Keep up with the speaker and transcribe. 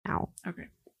now. Okay.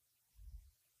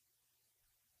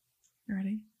 You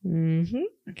ready?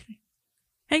 Mm-hmm. Okay.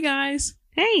 Hey guys.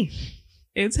 Hey.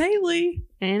 It's Haley.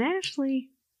 And Ashley.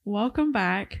 Welcome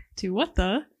back to What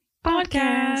the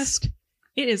Podcast.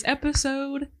 It is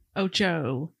episode 8.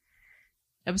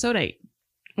 Episode 8.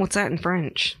 What's that in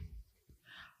French?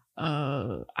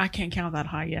 I can't count that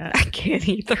high yet. I can't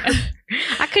either.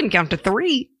 I couldn't count to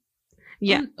 3.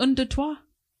 Yeah. Un, deux, trois.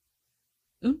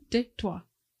 Un, deux, trois.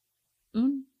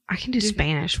 Un. I can do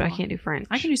Spanish, but I can't do French.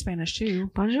 I can do Spanish too.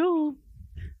 Bonjour.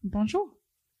 Bonjour.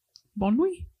 Bonne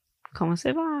nuit. Comment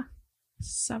ça va?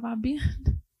 Ça va bien.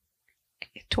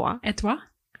 Et toi? Et toi?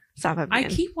 Ça va bien. I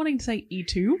keep wanting to say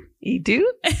E2. E2?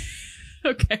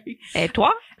 Okay. Et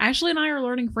toi? Ashley and I are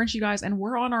learning French, you guys, and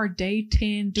we're on our day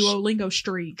 10 Duolingo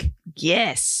streak.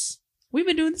 Yes. We've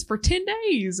been doing this for 10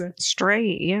 days.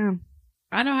 Straight, yeah.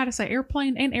 I know how to say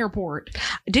airplane and airport.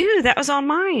 Dude, that was on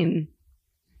mine.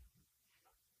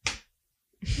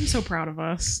 I'm so proud of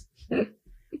us.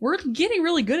 We're getting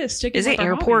really good at sticking Is with it our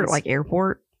airport hobbies. like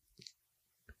airport?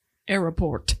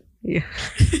 Airport. Yeah.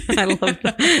 I love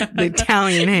the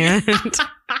Italian hand.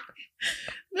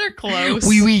 They're close.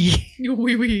 Oui, oui.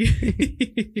 Oui,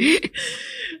 oui.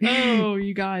 Oh,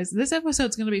 you guys. This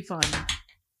episode's going to be fun.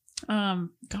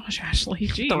 Gosh, Ashley.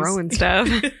 Geez. Throwing stuff.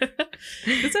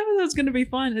 This episode's going to be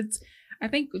fun. I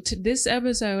think this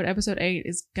episode 8,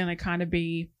 is going to kind of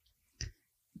be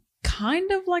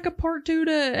kind of like a part 2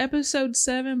 to episode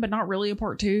 7, but not really a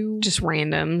part 2. Just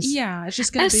randoms. Yeah, it's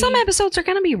just going to be... Some episodes are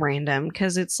going to be random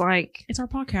because it's like... It's our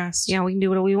podcast. Yeah, we can do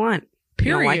what we want. If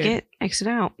you don't like Period. it, exit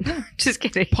out. Just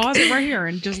kidding. Pause it right here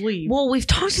and just leave. Well, we've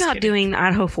talked Just about kidding. doing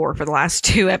Idaho 4 for the last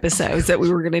 2 episodes that we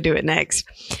were going to do it next.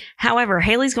 However,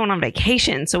 Haley's going on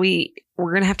vacation, so we're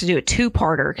going to have to do a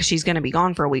 2-parter because she's going to be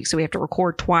gone for a week, so we have to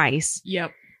record twice.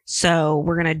 Yep. So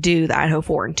we're going to do the Idaho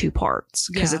 4 in 2 parts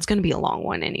because Yeah. it's going to be a long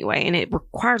one anyway, and it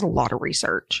requires a lot of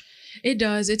research. It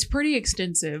does. It's pretty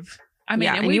extensive. I mean,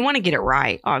 Yeah, and you want to get it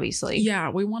right, obviously.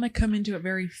 Yeah, we want to come into it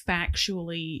very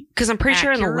factually. Because I'm pretty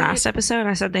sure in the accurate. last episode,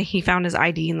 I said that he found his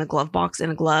ID in the glove box in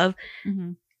a glove.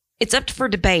 Mm-hmm. It's up for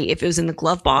debate if it was in the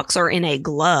glove box or in a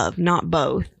glove, not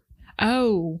both.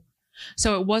 Oh,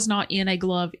 so it was not in a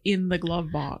glove in the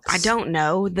glove box. I don't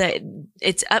know. That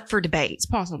it's up for debate. It's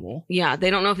possible. Yeah, they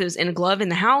don't know if it was in a glove in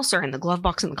the house or in the glove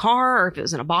box in the car or if it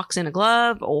was in a box in a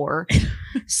glove or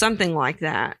something like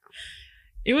that.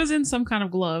 It was in some kind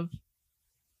of glove.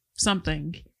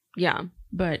 Something. Yeah.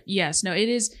 But yes, no,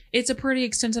 it's a pretty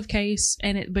extensive case,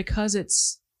 and because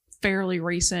it's fairly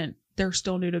recent, there's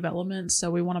still new developments, so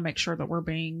we want to make sure that we're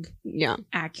being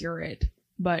accurate.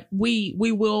 But we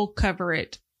will cover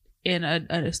it in an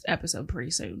episode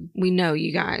pretty soon. We know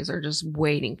you guys are just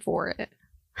waiting for it.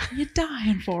 You're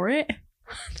dying for it.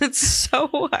 That's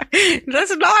not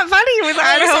funny with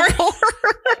Idaho 4.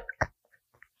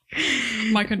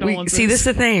 My condolences. See, this is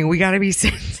the thing. We got to be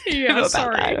sensitive Yeah, about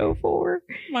sorry. Idaho 4.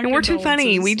 My And we're too funny.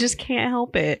 condolences. We just can't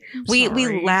help it. I'm We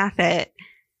sorry. laugh at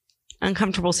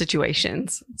uncomfortable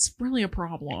situations. It's really a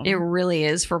problem. It really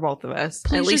is for both of us.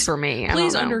 Please At least just- for me.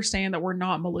 Please I don't know. understand that we're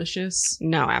not malicious.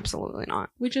 No, absolutely not.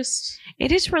 We just...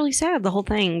 It is really sad, the whole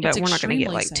thing, but It's we're not going to get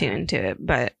extremely like too sad. into it.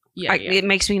 But Yeah, it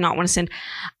makes me not want to send.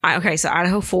 Okay, so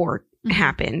Idaho 4 Mhm.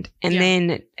 happened, and Yeah.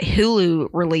 then Hulu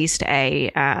released a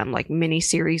like mini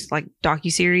series, like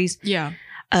docuseries Yeah.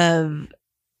 of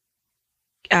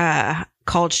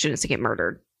college students that get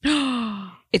murdered.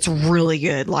 It's really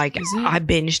good. Like Is it? I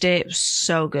binged it. It was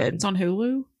so good. It's on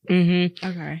Hulu? Mm-hmm.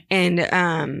 Okay.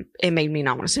 And it made me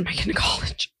not want to send my kid to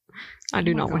college. I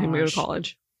do Oh my not want him to go gosh. to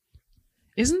college.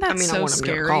 Isn't that I mean, so I want him to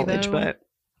go scary, to college, though? but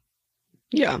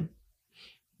yeah.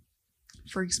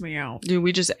 Freaks me out. Dude,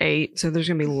 we just ate, so there's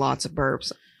gonna be lots of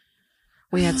burps.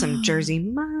 We had some Jersey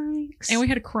Mike's. And we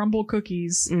had crumble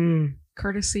cookies, Mm,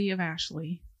 courtesy of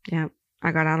Ashley. yeah.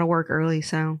 I got out of work early,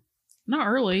 so Not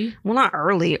early. well, not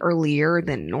early, earlier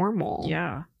than normal.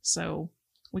 Yeah. So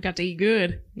we got to eat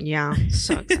good. Yeah.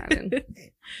 So excited.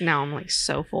 Now I'm like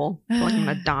so full. I feel like I'm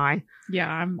gonna die.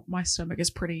 Yeah, my stomach is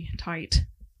pretty tight.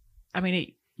 I mean, it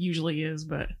usually is,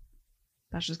 but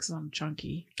that's just because I'm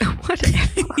chunky.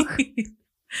 Whatever.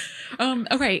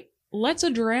 Okay, let's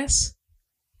address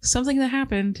something that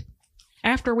happened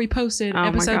after we posted Oh my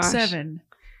episode gosh. 7.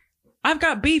 I've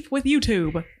got beef with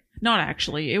YouTube. Not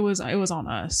actually. It was on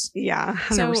us. Yeah.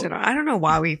 So- 100%. I don't know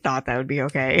why we thought that would be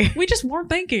okay. We just weren't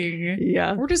thinking.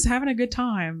 Yeah. We're just having a good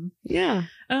time. Yeah.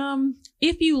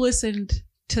 If you listened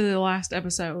to the last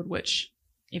episode, which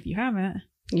if you haven't,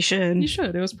 You should. you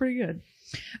should. It was pretty good.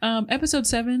 Episode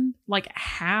 7, like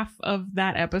half of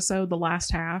that episode, the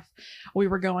last half, we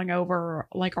were going over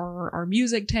like our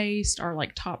music taste, our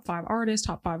like top 5 artists,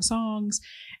 top 5 songs,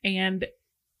 and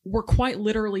we're quite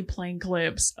literally playing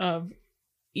clips of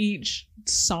each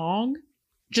song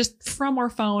just from our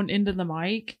phone into the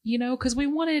mic, you know, because we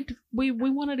wanted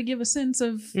to give a sense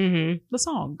of the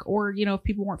song, or, you know, if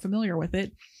people weren't familiar with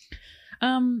it.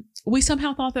 We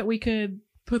somehow thought that we could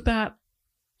put that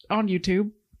on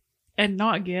YouTube and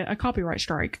not get a copyright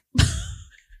strike.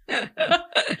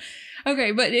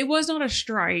 Okay, but it was not a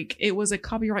strike. It was a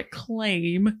copyright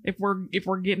claim if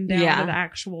we're getting down to the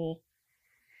actual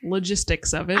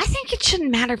logistics of it. I think it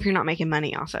shouldn't matter if you're not making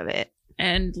money off of it.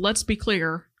 And let's be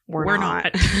clear, we're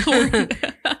not.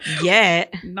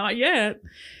 Yet. Not yet.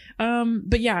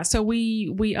 But yeah, so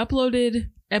we uploaded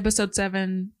episode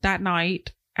 7 that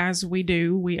night, as we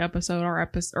do. We episode our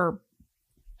episode, or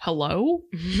hello?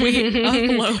 We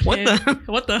uploaded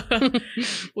what the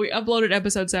we uploaded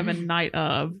episode 7 night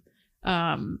of,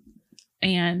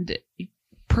 and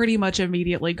pretty much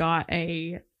immediately got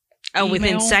a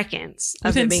within seconds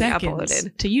of it being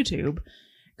uploaded to YouTube.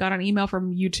 Got an email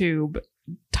from YouTube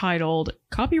titled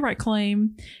 "Copyright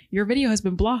Claim. Your video has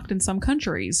been blocked in some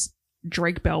countries.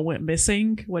 Drake Bell went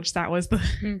missing," which that was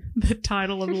the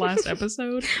title of the last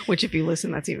episode. Which, if you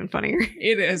listen, that's even funnier.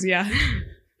 It is, yeah.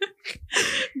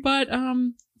 But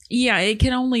yeah, it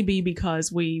can only be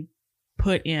because we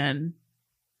put in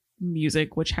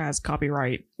music which has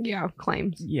copyright. Yeah,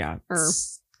 claims. Yeah, or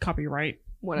copyright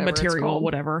whatever material,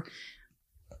 whatever.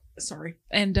 Sorry,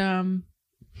 and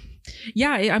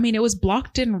yeah, I mean, it was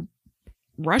blocked in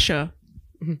Russia.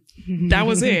 That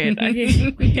was it.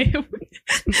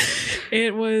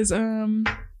 It was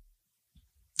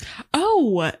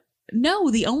oh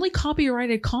no, the only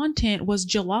copyrighted content was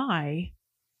July.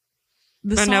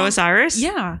 The song, Noah Cyrus?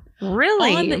 Yeah.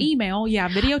 Really? On the email, yeah,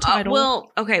 video title.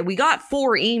 Well, okay, we got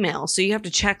 4 emails, so you have to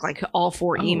check like all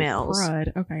 4 emails.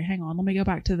 Crud. Okay, hang on. Let me go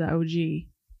back to the OG.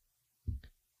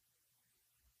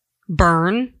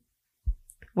 Burn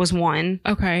was one.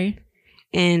 Okay.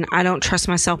 And I Don't Trust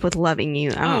Myself with Loving You.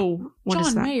 John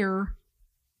Mayer.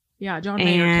 Yeah, John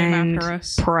Mayer came after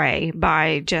us. Pray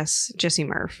by Jesse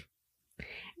Murph.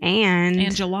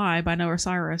 And July by Noah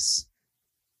Cyrus.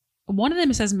 One of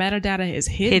them says metadata is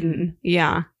hidden.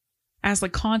 Yeah. As the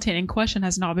content in question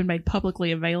has not been made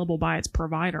publicly available by its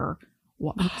provider.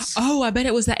 Oh, I bet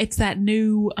it was that. It's that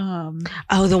new.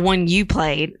 The one you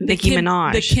played, Nicki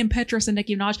Minaj. The Kim Petras and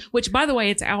Nicki Minaj, which, by the way,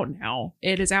 it's out now.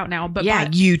 It is out now. But yeah,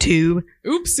 YouTube.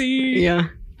 Oopsie. Yeah.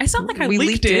 It's not like I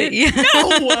leaked it. Yeah. No,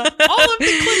 all of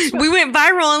the clips. We went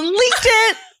viral and leaked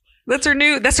it. That's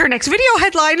our next video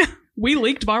headline. We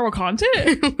leaked viral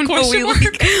content.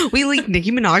 We leaked Nicki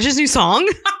Minaj's new song.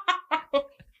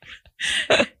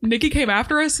 Nicki came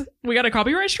after us. We got a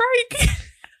copyright strike.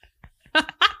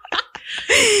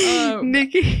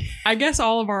 Nikki. I guess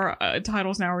all of our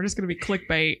titles now are just going to be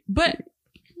clickbait, but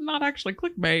not actually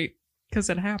clickbait because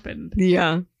it happened.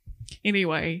 Yeah.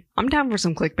 Anyway, I'm down for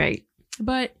some clickbait.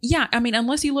 But yeah, I mean,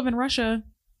 unless you live in Russia,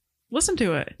 listen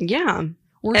to it. Yeah.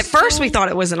 At first, we thought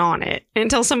it wasn't on it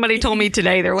until somebody told me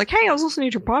today. They're like, "Hey, I was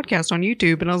listening to your podcast on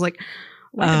YouTube," and I was like,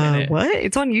 "Wait a minute, what?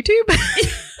 It's on YouTube?"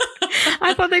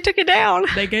 I thought they took it down.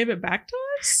 They gave it back to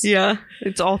us. Yeah,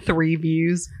 it's all 3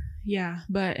 views. Yeah,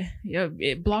 but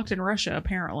it blocked in Russia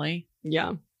apparently.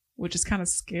 Yeah, which is kind of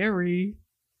scary.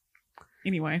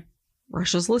 Anyway,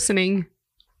 Russia's listening.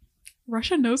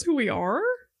 Russia knows who we are.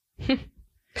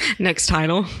 Next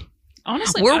title.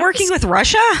 Honestly, we're working with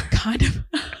Russia. Kind of.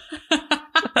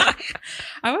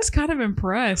 I was kind of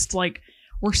impressed. Like,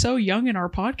 we're so young in our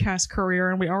podcast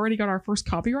career and we already got our first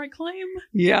copyright claim.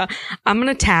 Yeah. I'm going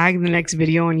to tag the next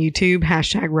video on YouTube,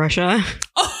 #Russia.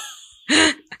 Oh.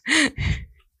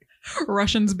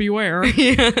 Russians beware.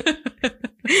 Yeah.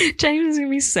 James is going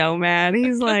to be so mad.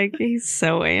 He's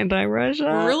so anti-Russia.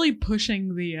 We're really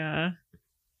pushing the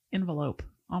envelope.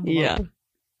 Yeah.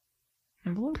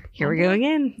 Envelope? Here we go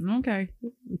again. Okay.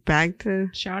 Back to...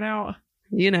 Shout out.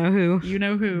 You know who. You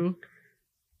know who.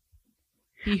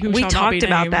 We talked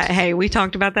about that. Hey, we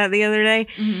talked about that the other day.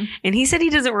 Mm-hmm. And he said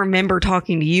he doesn't remember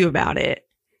talking to you about it.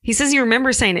 He says he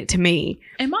remembers saying it to me.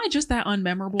 Am I just that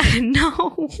unmemorable?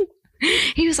 No.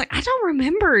 He was like, I don't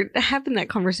remember having that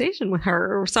conversation with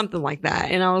her or something like that.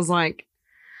 And I was like,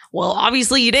 well,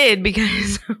 obviously you did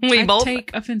because we both take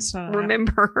offense to that.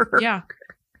 Remember. Yeah.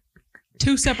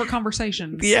 2 separate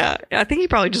conversations. Yeah. I think he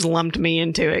probably just lumped me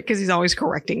into it because he's always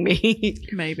correcting me.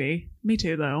 Maybe. Me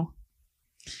too, though.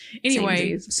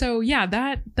 Anyway, so yeah,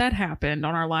 that happened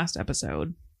on our last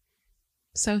episode.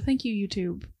 So thank you,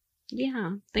 YouTube.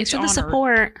 Yeah. Thanks for the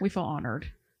support. We feel honored.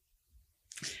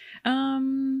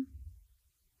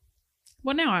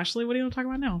 What now, Ashley? What do you want to talk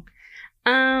about now?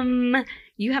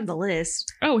 You have the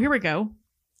list. Oh, here we go.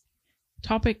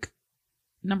 Topic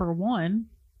number 1.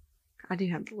 I do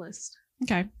have the list.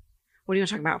 Okay. What do you want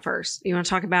to talk about first? You want to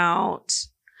talk about...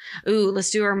 Ooh,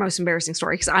 let's do our most embarrassing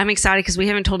story, because I'm excited because we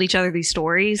haven't told each other these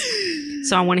stories.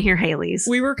 So I want to hear Haley's.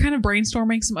 We were kind of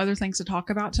brainstorming some other things to talk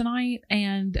about tonight.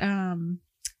 And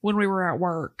when we were at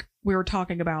work, we were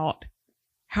talking about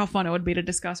how fun it would be to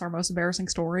discuss our most embarrassing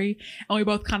story. And we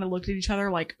both kind of looked at each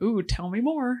other like, ooh, tell me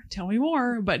more. Tell me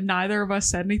more. But neither of us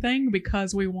said anything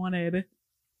because we wanted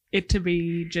it to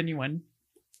be genuine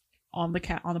on the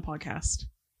podcast.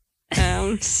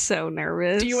 I'm so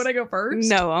nervous. Do you want to go first?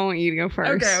 No, I want you to go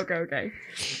first. Okay.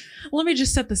 Let me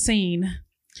just set the scene.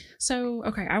 So,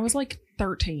 okay, I was like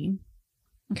 13.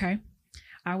 Okay.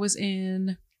 I was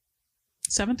in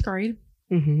 7th grade.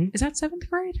 Mm-hmm. Is that 7th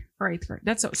grade or 8th grade?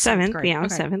 That's 7th grade. Yeah, I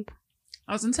was 7th.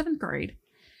 I was in 7th grade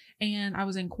and I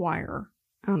was in choir.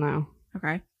 Oh, no.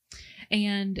 Okay.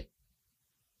 And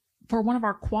for one of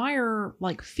our choir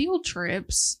like field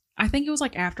trips, I think it was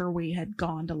like after we had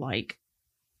gone to like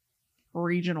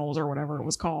regionals or whatever it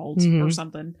was called or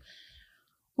something,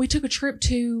 we took a trip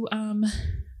to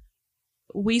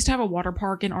we used to have a water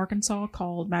park in Arkansas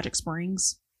called Magic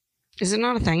Springs. Is it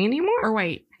not a thing anymore? Or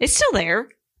wait, it's still there.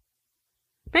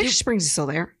 Magic Springs is still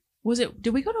there.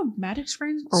 Did we go to Magic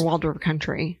Springs or Wild River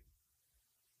Country?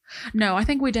 No, I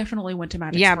think we definitely went to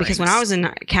Magic Springs. Yeah, because when I was in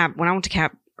when I went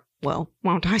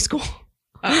to high school.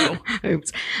 Oh,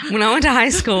 oops. When I went to high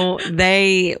school,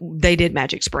 they did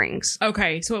Magic Springs.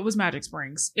 Okay, so it was Magic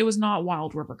Springs. It was not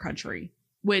Wild River Country,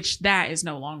 which that is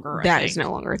no longer. That is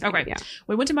no longer a thing. Okay, yeah.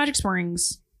 We went to Magic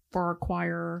Springs for our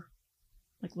choir,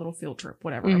 like little field trip,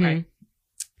 whatever. Okay,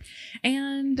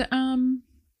 and on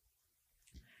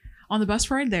the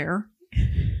bus ride there,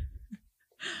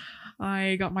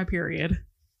 I got my period.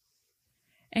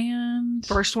 And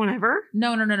first one ever?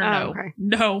 No. Okay.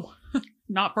 No,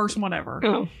 not first one ever.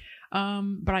 Oh.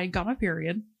 But I got my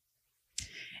period.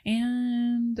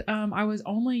 And I was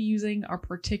only using a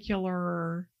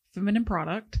particular feminine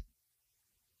product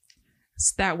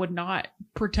that would not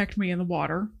protect me in the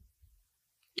water.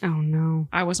 Oh no.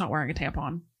 I was not wearing a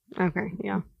tampon. Okay,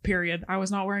 yeah. Period. I was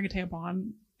not wearing a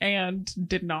tampon and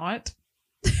did not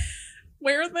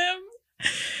wear them.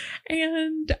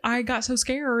 And I got so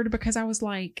scared because I was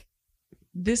like,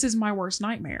 this is my worst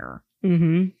nightmare.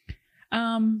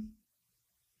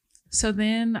 So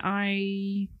then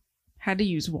I had to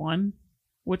use one,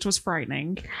 which was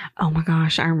frightening. Oh my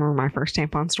gosh, I remember my first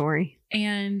tampon story.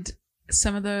 And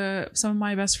some of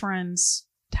my best friends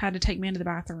had to take me into the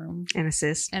bathroom and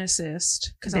assist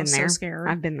because I was so scared.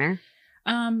 I've been there.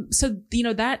 So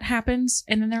that happens,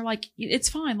 and then they're like, it's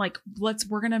fine, like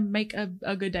we're gonna make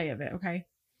a good day of it, okay?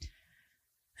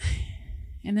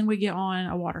 And then we get on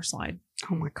a water slide.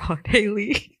 Oh my god,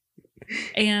 Haley.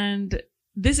 And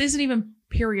this isn't even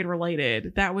period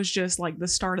related. That was just like the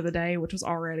start of the day, which was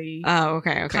already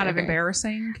okay kind of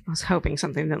embarrassing. I was hoping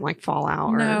something didn't like fall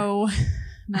out. No.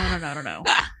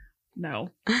 No.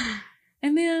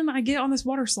 And then I get on this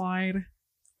water slide,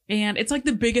 and it's like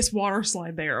the biggest water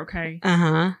slide there, okay?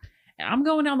 And I'm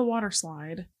going down the water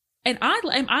slide, and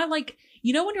I like,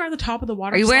 you know when you're at the top of the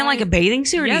water slide? Are you wearing like a bathing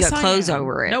suit, or yes, do you got clothes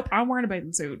over it? Nope, I'm wearing a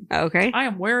bathing suit. Okay. I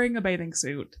am wearing a bathing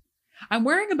suit. I'm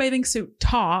wearing a bathing suit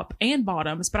top and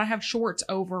bottoms, but I have shorts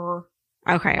over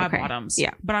my bottoms.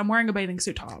 Yeah. But I'm wearing a bathing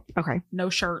suit top. Okay. No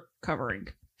shirt covering.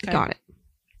 Okay? Got it.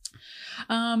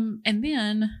 And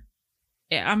then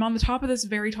I'm on the top of this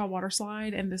very tall water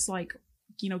slide, and this like,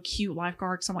 cute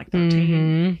lifeguard, because I'm like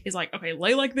 13, is like, okay,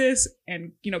 lay like this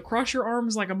and, cross your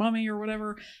arms like a mummy or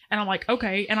whatever. And I'm like,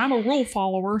 okay. And I'm a rule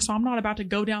follower, so I'm not about to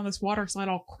go down this water slide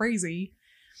all crazy.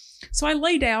 So I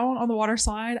lay down on the water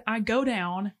slide. I go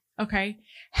down. Okay.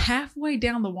 Halfway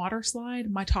down the water slide,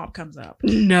 my top comes up.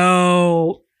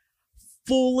 No.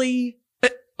 Fully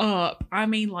up. I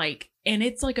mean, like, and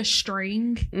it's like a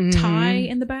string tie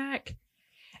in the back.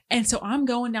 And so I'm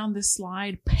going down this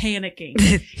slide panicking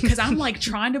because I'm like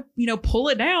trying to, pull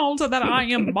it down so that I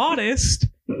am modest.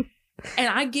 And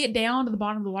I get down to the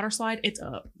bottom of the water slide. It's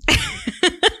up.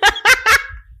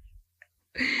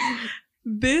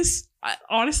 This,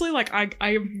 honestly, like I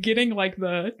am getting like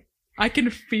I can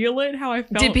feel it how I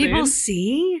felt. Did people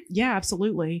see? Yeah,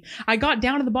 absolutely. I got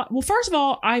down to the bottom. Well, first of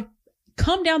all, I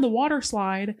come down the water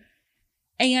slide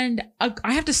and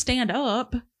I have to stand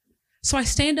up. So I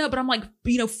stand up, but I'm like,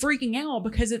 freaking out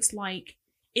because it's like,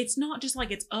 it's not just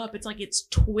like it's up. It's like it's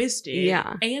twisted.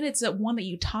 Yeah. And it's a one that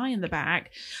you tie in the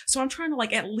back. So I'm trying to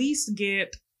like at least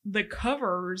get the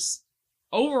covers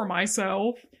over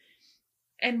myself.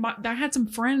 And I had some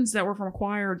friends that were from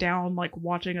choir down, like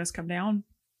watching us come down.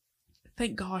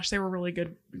 thank gosh, they were really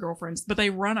good girlfriends, but they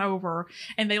run over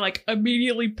and they like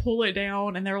immediately pull it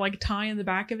down and they're like tying the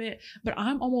back of it. But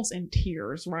I'm almost in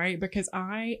tears, right? Because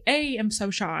I, A, am so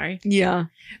shy. Yeah.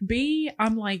 B,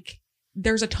 I'm like,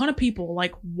 there's a ton of people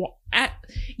like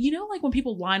like when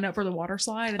people line up for the water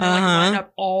slide and they like line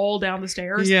up all down the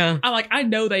stairs. Yeah. I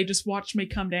know they just watched me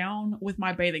come down with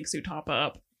my bathing suit top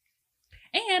up.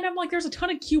 And I'm like, there's a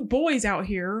ton of cute boys out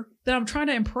here that I'm trying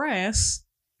to impress.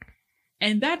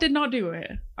 And that did not do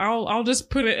it. I'll just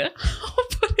put it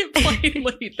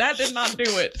plainly. That did not do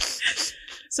it.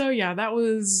 So yeah, that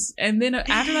was, and then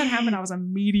after that happened, I was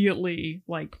immediately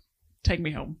like, take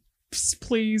me home.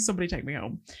 Please, somebody take me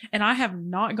home. And I have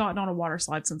not gotten on a water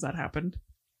slide since that happened.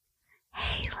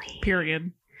 Haley.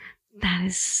 Period. That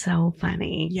is so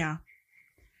funny. Yeah.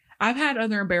 I've had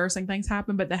other embarrassing things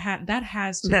happen, but that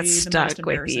has to be the stuck most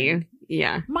embarrassing. with you.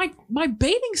 Yeah. My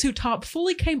bathing suit top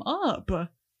fully came up.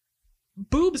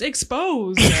 Boobs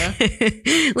exposed.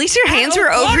 At least your hands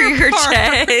were over your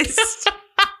chest.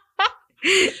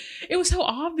 It was so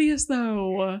obvious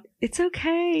though. It's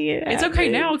okay. It's okay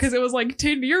now because it was like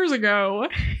 10 years ago.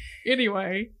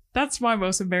 Anyway, that's my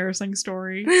most embarrassing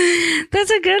story. That's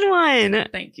a good one.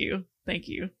 Thank you.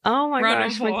 Oh my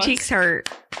gosh, my cheeks hurt.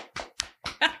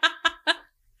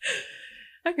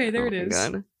 Okay, there it is.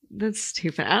 God. That's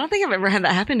too funny. I don't think I've ever had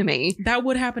that happen to me. That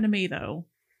would happen to me though.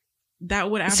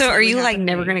 That would absolutely. So are you like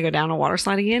never going to go down a water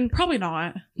slide again? Probably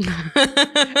not.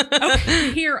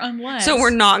 Okay, here unless. So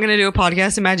we're not going to do a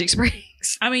podcast in Magic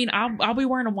Springs. I mean, I'll be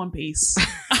wearing a one piece.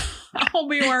 I'll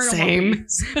be wearing a one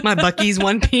piece. My Bucky's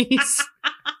one piece.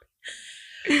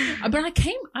 But when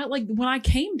I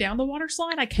came down the water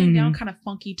slide, I came down kind of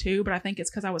funky too. But I think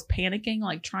it's because I was panicking,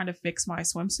 like trying to fix my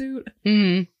swimsuit.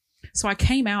 Mm-hmm. So I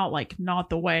came out like not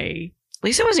the way. At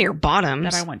least it wasn't your bottoms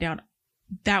that I went down.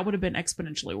 That would have been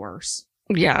exponentially worse.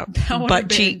 Yeah. Butt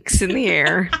cheeks in the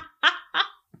air.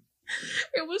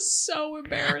 It was so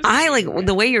embarrassing. I like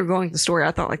the way you're going with the story.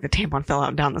 I thought like the tampon fell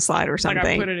out down the slide or something.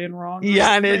 Like I put it in wrong.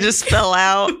 Yeah, and it just fell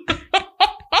out.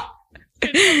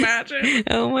 Can you imagine?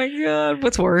 Oh my God.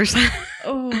 What's worse?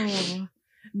 Oh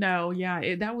no.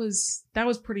 Yeah. That was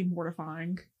pretty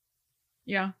mortifying.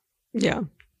 Yeah. Yeah.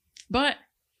 But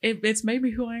it's made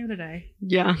me who I am today.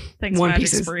 Yeah. Thanks, One Magic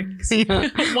pieces. Springs. Yeah.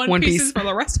 One pieces for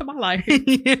the rest of my life.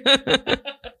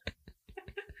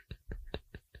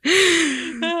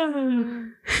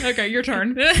 Okay, your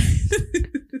turn.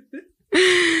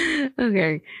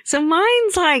 Okay. So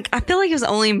mine's like, I feel like it was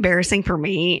only embarrassing for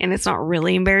me, and it's not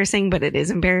really embarrassing, but it is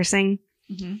embarrassing.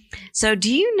 Mm-hmm. So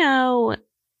do you know,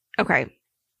 okay,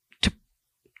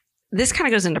 this kind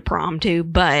of goes into prom too,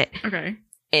 but okay.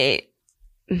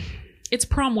 It's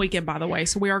prom weekend, by the way,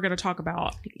 so we are going to talk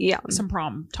about some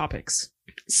prom topics.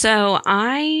 So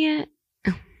I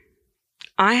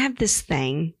have this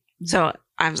thing. So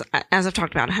as I've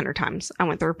talked about 100 times, I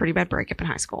went through a pretty bad breakup in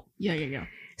high school. Yeah.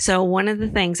 So one of the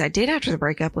things I did after the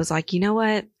breakup was like, you know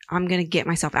what? I'm going to get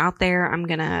myself out there. I'm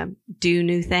going to do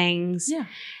new things. Yeah.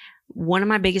 One of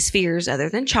my biggest fears, other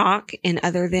than chalk and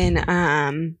other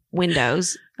than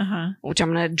windows, which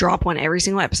I'm going to drop one every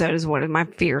single episode, is what my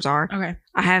fears are. Okay.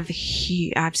 I have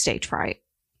stage fright.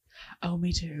 Oh,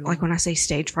 me too. Like when I say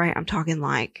stage fright, I'm talking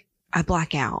like I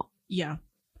black out. Yeah.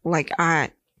 Like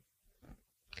I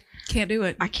can't do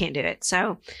it. I can't do it.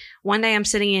 So one day I'm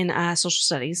sitting in social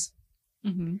studies,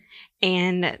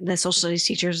 and the social studies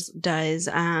teacher does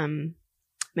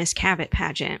Miss Cavett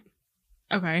pageant.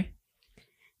 Okay.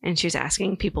 And she was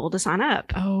asking people to sign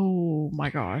up. Oh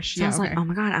my gosh. So I was like, oh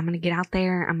my God, I'm going to get out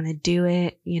there. I'm going to do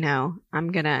it. You know,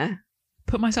 I'm going to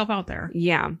put myself out there.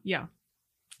 Yeah. Yeah.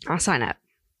 I'll sign up.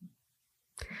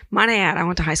 Might I add, I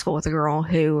went to high school with a girl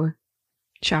who,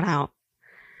 shout out,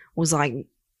 was like,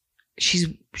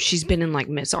 she's been in like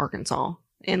Miss Arkansas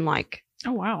in like,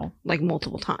 oh wow, like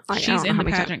multiple times. Like, she's in the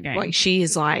pageant game. Like she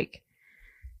is like,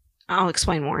 I'll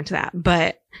explain more into that.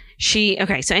 But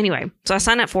okay. So anyway, so I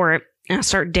signed up for it. And I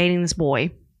started dating this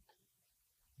boy.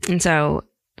 And so,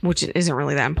 which isn't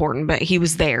really that important, but he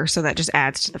was there. So that just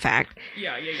adds to the fact.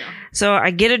 Yeah. So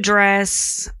I get a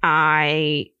dress.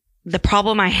 The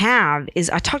problem I have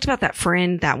is I talked about that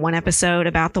friend, that one episode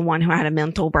about the one who I had a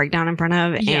mental breakdown in front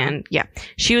of. Yeah. And yeah,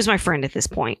 she was my friend at this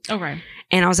point. Okay.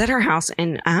 And I was at her house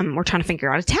and we're trying to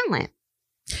figure out a talent.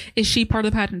 Is she part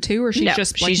of the pageant too? Or she's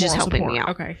just like she's just helping support? me out.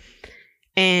 Okay.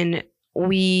 And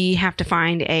we have to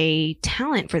find a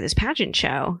talent for this pageant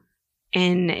show.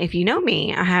 And if you know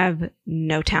me, I have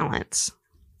no talents.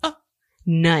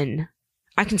 None.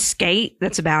 I can skate.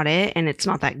 That's about it. And it's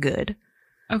not that good.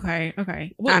 Okay.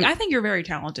 Well, I think you're very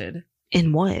talented.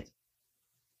 In what?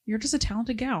 You're just a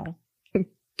talented gal.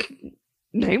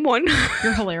 Name one.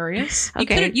 You're hilarious.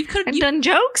 Okay. You could have done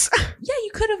jokes? Yeah,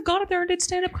 you could have gone up there and did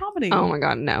stand-up comedy. Oh my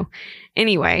God, no.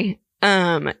 Anyway,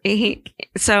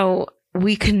 so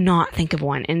we could not think of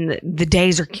one, and the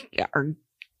days are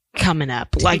coming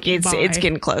up. Like it's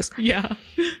getting close. Yeah.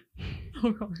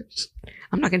 Oh gosh.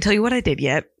 I'm not gonna tell you what I did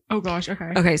yet. Oh gosh.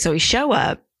 Okay. Okay. So we show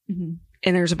up, mm-hmm.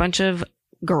 and there's a bunch of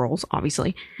girls,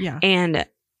 obviously. Yeah. And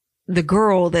the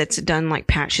girl that's done like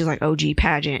she's like OG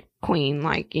pageant queen,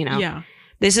 like, you know. Yeah.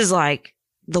 This is like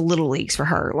the little leagues for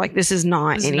her. Like this is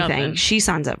not anything. Nothing. She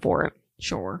signs up for it.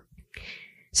 Sure.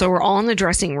 So we're all in the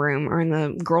dressing room or in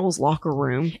the girls' locker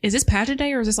room. Is this pageant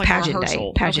day or is this like pageant a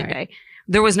rehearsal? Day? Pageant day.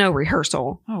 There was no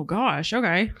rehearsal. Oh gosh.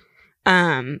 Okay.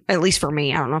 At least for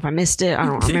me. I don't know if I missed it. I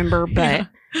don't remember, but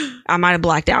I might have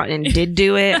blacked out and did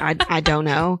do it. I don't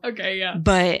know. Okay, yeah.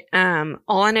 But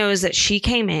all I know is that she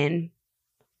came in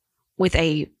with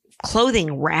a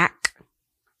clothing rack,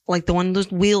 like the one with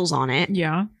those wheels on it.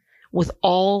 Yeah. With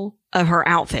all of her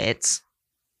outfits.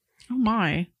 Oh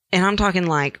my. And I'm talking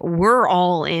like we're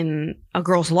all in a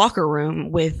girl's locker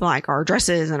room with like our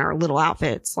dresses and our little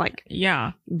outfits. Like,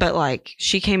 yeah. But like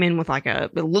she came in with like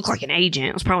it looked like an agent.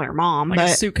 It was probably her mom. Like a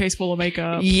suitcase full of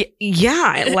makeup.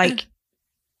 Yeah. Like,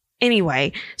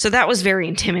 anyway, so that was very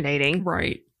intimidating.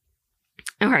 Right.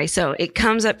 Okay. So it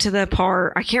comes up to the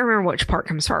part. I can't remember which part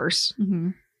comes first. Mm-hmm.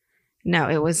 No,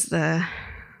 it was the.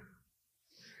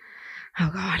 Oh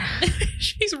God.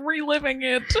 She's reliving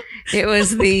it. It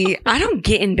was I don't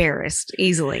get embarrassed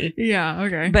easily. Yeah,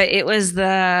 okay. But it was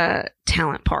the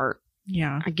talent part.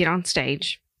 Yeah. I get on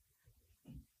stage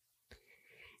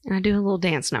and I do a little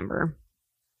dance number.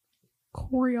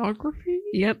 Choreography?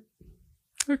 Yep.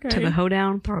 Okay. To the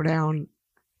hoedown, throwdown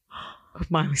of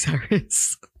Miley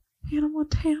Cyrus. Hannah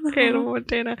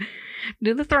Montana.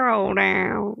 Do the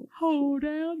throwdown. Hold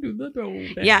down, do the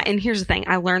throwdown. Yeah, and here's the thing.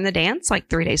 I learned the dance like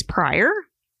 3 days prior.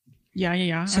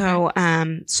 Yeah. So,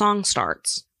 song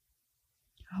starts.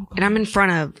 Oh, God. And I'm in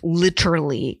front of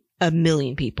literally 1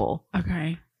 million people.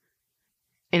 Okay.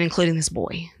 And including this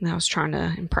boy that I was trying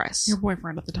to impress. Your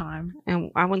boyfriend at the time.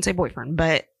 And I wouldn't say boyfriend,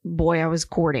 but boy I was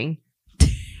courting.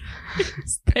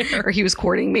 Or he was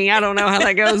courting me. I don't know how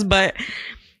that goes, but...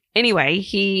 Anyway,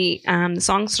 the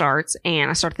song starts and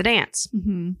I start the dance.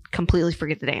 Mm-hmm. Completely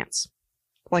forget the dance.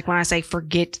 Like when I say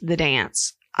forget the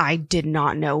dance, I did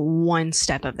not know one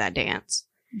step of that dance.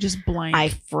 Just blank. I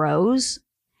froze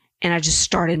and I just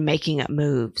started making up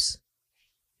moves.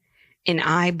 And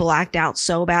I blacked out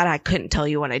so bad I couldn't tell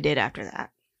you what I did after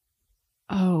that.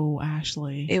 Oh,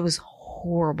 Ashley. It was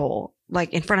horrible.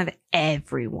 Like in front of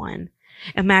everyone.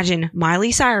 Imagine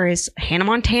Miley Cyrus, Hannah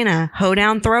Montana,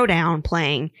 Hoedown Throwdown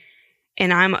playing,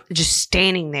 and I'm just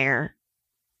standing there.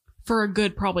 For a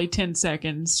good probably 10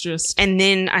 seconds, just... And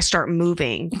then I start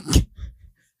moving.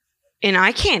 And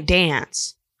I can't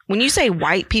dance. When you say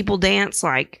white people dance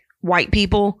like white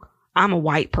people, I'm a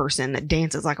white person that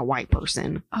dances like a white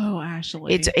person. Oh,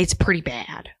 Ashley. It's pretty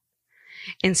bad.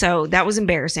 And so that was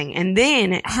embarrassing. And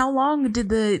then... How long did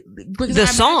the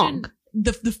song...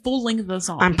 The full length of the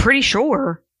song. I'm pretty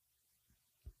sure.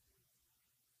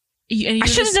 I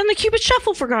should have done the Cupid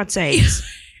Shuffle for God's sakes.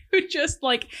 You just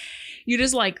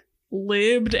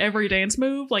libbed every dance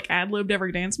move, like ad-libbed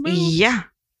every dance move. Yeah.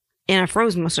 And I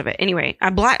froze most of it. Anyway,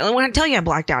 when I tell you I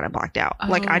blacked out, I blacked out. Oh,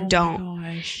 like I don't.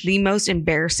 My gosh. The most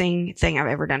embarrassing thing I've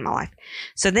ever done in my life.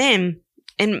 So then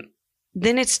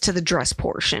it's to the dress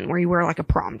portion where you wear like a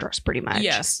prom dress pretty much.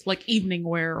 Yes. Like evening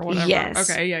wear or whatever. Yes.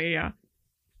 Okay. Yeah.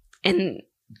 And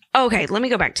okay, let me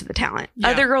go back to the talent. Yeah.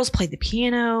 Other girls played the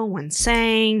piano, one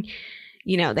sang,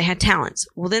 they had talents.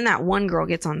 Well, then that one girl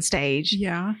gets on stage.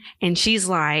 Yeah. And she's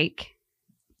like,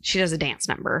 she does a dance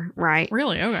number, right?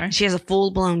 Really? Okay. She has a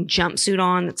full blown jumpsuit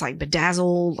on that's like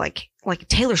bedazzled, like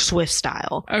Taylor Swift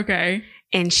style. Okay.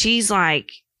 And she's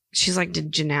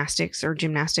did gymnastics or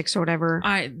whatever.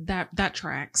 That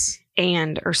tracks.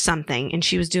 Or something. And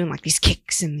she was doing like these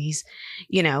kicks and these,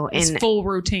 and full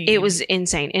routine. It was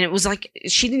insane. And it was like,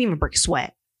 she didn't even break a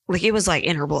sweat. Like it was like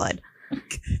in her blood.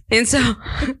 And so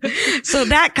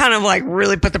that kind of like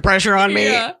really put the pressure on me.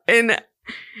 Yeah. And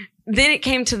then it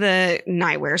came to the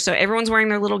nightwear. So everyone's wearing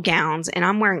their little gowns and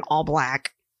I'm wearing all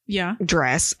black. Yeah.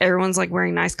 Dress. Everyone's like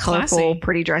wearing nice, colorful, classy,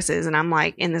 pretty dresses. And I'm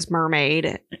like in this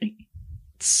mermaid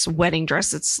wedding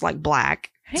dress. It's like black.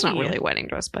 It's not really a wedding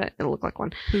dress, but it looked like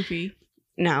one. Poofy.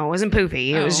 No, it wasn't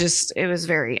poofy. It was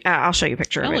very, I'll show you a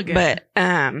picture elegant. of it.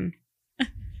 But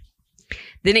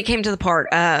then it came to the part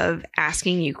of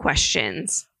asking you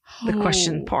questions. The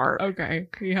question part. Okay.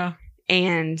 Yeah.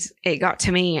 And it got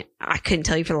to me. I couldn't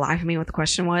tell you for the life of me what the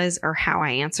question was or how I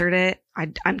answered it.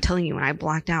 I'm telling you, when I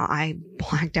blacked out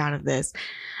of this.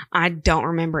 I don't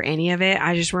remember any of it.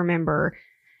 I just remember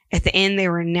at the end they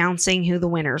were announcing who the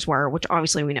winners were, which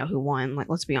obviously we know who won. Like,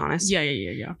 let's be honest.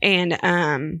 Yeah.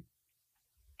 And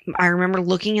I remember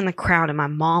looking in the crowd and my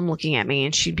mom looking at me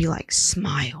and she'd be like,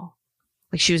 smile.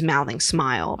 Like she was mouthing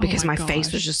smile because my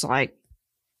face was just like,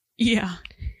 yeah,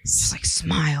 just like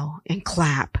smile and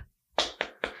clap.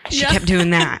 She kept doing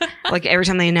that. Like every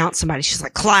time they announced somebody, she's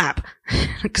like, clap.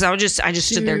 Because I just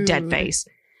stood there dead face.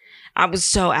 I was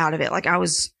so out of it. Like I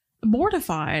was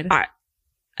mortified. I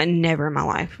never in my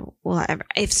life will I ever.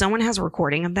 If someone has a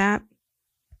recording of that.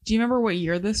 Do you remember what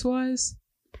year this was?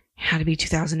 It had to be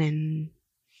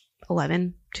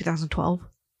 2011, 2012.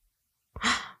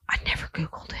 I never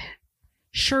Googled it.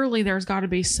 Surely there's got to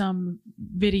be some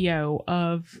video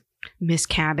of Miss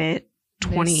Cabot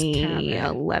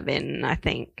 2011, I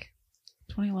think.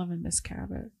 2011 Miss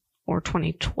Cabot. Or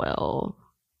 2012.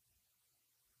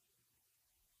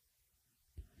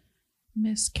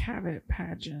 Miss Cabot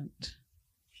pageant.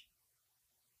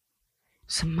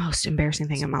 It's the most embarrassing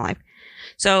thing in my life.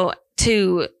 So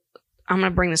I'm going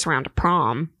to bring this around to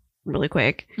prom really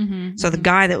quick. So the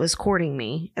guy that was courting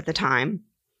me at the time,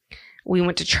 we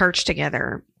went to church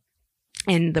together,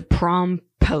 and the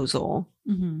promposal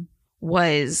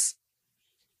was,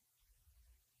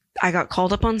 I got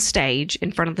called up on stage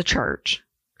in front of the church,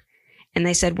 and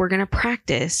they said, we're going to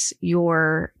practice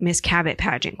your Miss Cabot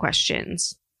pageant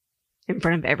questions in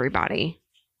front of everybody.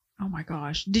 Oh my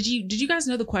gosh. Did you guys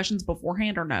know the questions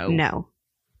beforehand or no? No.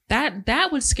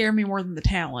 That would scare me more than the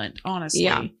talent, honestly.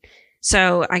 Yeah.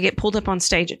 So I get pulled up on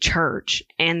stage at church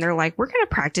and they're like, we're going to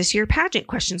practice your pageant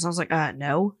questions. I was like,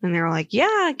 no. And they're like,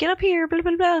 yeah, get up here, blah,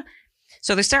 blah, blah.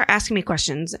 So they start asking me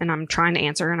questions and I'm trying to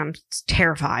answer and I'm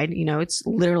terrified. You know, it's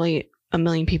literally a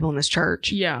million people in this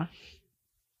church. Yeah.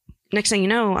 Next thing you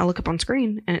know, I look up on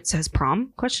screen and it says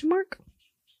prom ?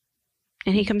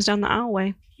 And he comes down the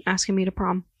aisleway asking me to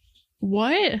prom.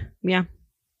 What? Yeah.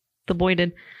 The boy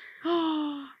did.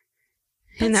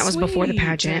 And that was before the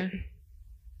pageant.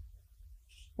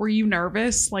 Were you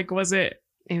nervous? Like, was it?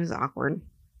 It was awkward.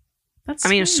 That's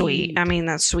it was sweet. I mean,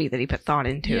 that's sweet that he put thought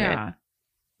into it.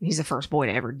 He's the first boy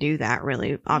to ever do that,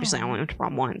 really. Obviously, I only went to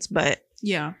prom once, but.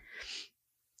 Yeah.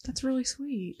 That's really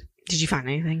sweet. Did you find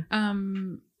anything?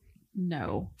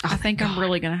 No. I think I'm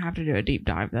really going to have to do a deep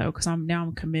dive, though, because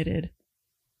I'm committed.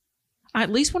 I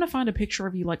at least want to find a picture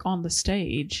of you, like, on the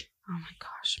stage. Oh, my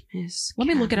gosh, Miss Let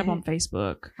me look it up on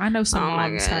Facebook. I know some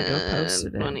moms had to have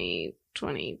posted it.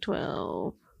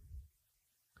 2012.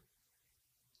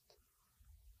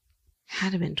 Had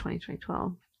to have been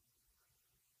 2012.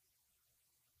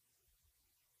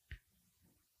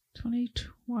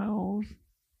 2012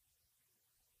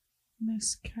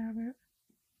 Miss Cabot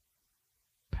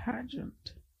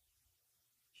pageant.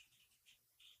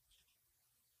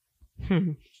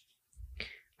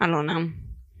 I don't know.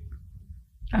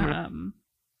 Hold on.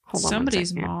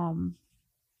 Somebody's mom.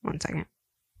 1 second.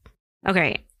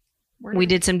 Okay. We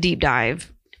did some deep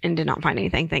dive and did not find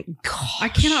anything. Thank God. I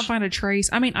cannot find a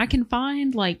trace. I mean, I can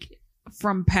find like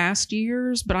from past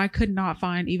years, but I could not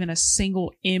find even a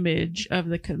single image of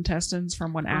the contestants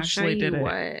from when Ashley did it.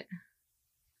 What?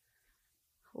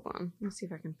 Hold on. Let's see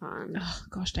if I can find. Oh,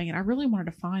 gosh dang it. I really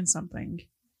wanted to find something.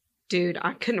 Dude,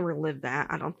 I couldn't relive that.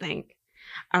 I don't think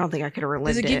I could have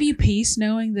relived it. Does it give you peace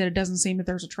knowing that it doesn't seem that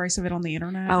there's a trace of it on the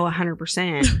internet? Oh,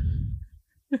 100%.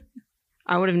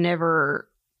 I would have never.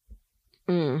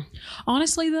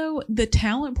 Honestly, though, the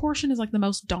talent portion is like the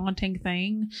most daunting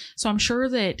thing. So I'm sure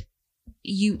that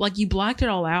you blacked it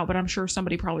all out, but I'm sure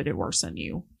somebody probably did worse than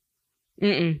you.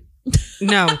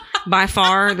 No, by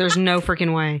far, there's no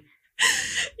freaking way.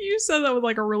 You said that with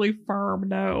like a really firm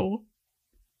no.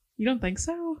 You don't think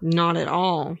so? Not at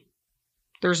all.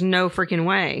 There's no freaking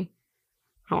way.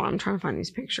 Hold on, I'm trying to find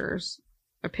these pictures.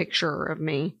 A picture of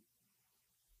me.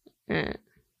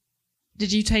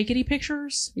 Did you take any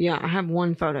pictures? Yeah, I have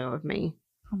one photo of me.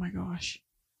 Oh my gosh.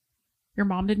 Your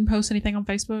mom didn't post anything on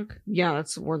Facebook? Yeah,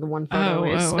 that's where the one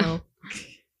photo is. Oh.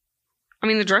 I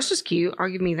mean, the dress was cute. I'll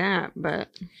give me that, but...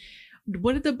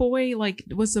 What did the boy, like,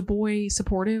 was the boy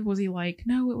supportive? Was he like,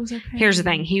 no, it was okay? Here's the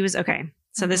thing. He was, okay.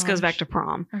 So this goes back to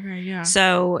prom. Okay, yeah.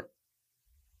 So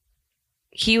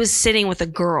he was sitting with a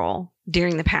girl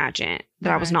during the pageant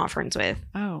that I was not friends with.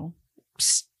 Oh.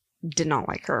 Did not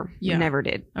like her. Yeah. Never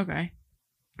did. Okay.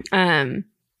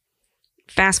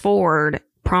 Fast forward,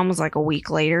 prom was like a week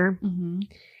later. Mm-hmm.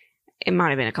 It might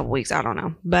have been a couple weeks. I don't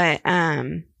know. But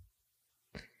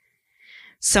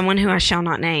someone who I shall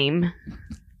not name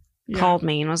called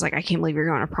me and was like, I can't believe you're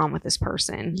going to prom with this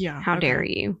person. Yeah. How dare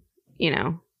you? You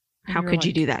know, how could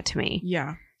you do that to me?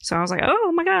 Yeah. So I was like,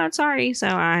 oh my God, sorry. So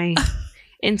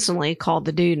instantly called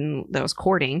the dude that was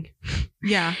courting.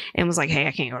 Yeah. And was like, hey,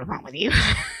 I can't go to prom with you.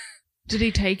 Did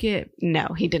he take it? No,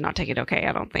 he did not take it okay,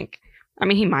 I don't think. I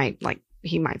mean, he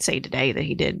might say today that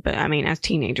he did, but I mean, as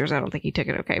teenagers, I don't think he took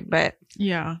it okay. But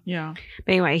yeah. But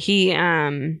anyway, he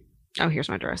oh, here's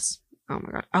my dress. Oh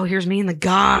my God. Oh, here's me and the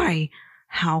guy.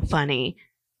 How funny.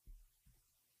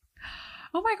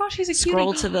 Oh my gosh, he's a cutie.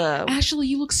 Scroll to the... Ashley,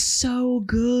 you look so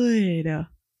good.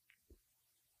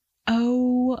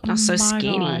 Oh my so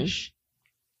skinny. gosh.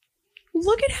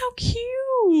 Look at how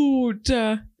cute.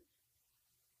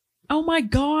 Oh my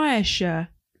gosh.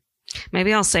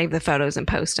 Maybe I'll save the photos and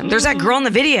post them. There's that girl in the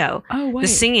video. Oh, wait. The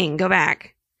singing. Go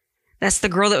back. That's the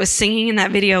girl that was singing in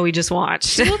that video we just watched.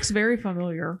 She looks very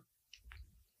familiar.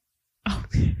 Oh,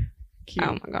 cute.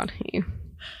 Oh my God.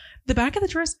 The back of the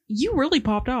dress, you really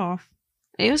popped off.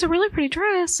 It was a really pretty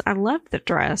dress. I loved the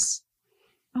dress.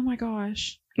 Oh my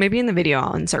gosh. Maybe in the video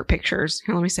I'll insert pictures.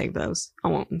 Here, let me save those. I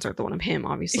won't insert the one of him,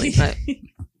 obviously, but...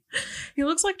 He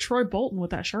looks like Troy Bolton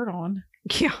with that shirt on.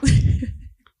 Yeah.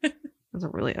 It was a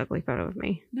really ugly photo of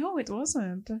me. No, it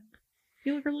wasn't.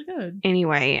 You look really good.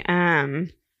 Anyway,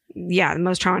 yeah, the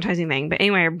most traumatizing thing. But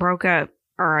anyway, I broke up,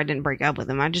 or I didn't break up with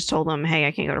him. I just told him, hey,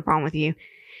 I can't go to prom with you.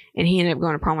 And he ended up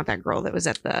going to prom with that girl that was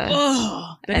at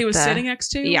the... that he was sitting next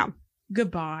to? Yeah.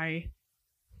 Goodbye.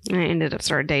 And I ended up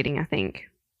started dating, I think.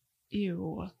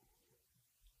 Ew.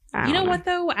 You know what,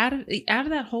 though? Out of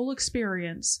that whole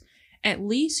experience, at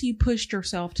least you pushed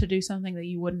yourself to do something that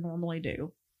you wouldn't normally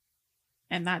do.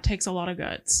 And that takes a lot of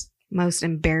guts. Most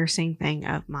embarrassing thing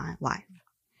of my life.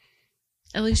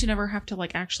 At least you never have to,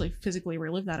 like, actually physically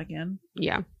relive that again.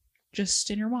 Yeah. Just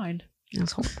in your mind. It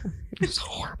was horrible. It was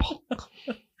horrible.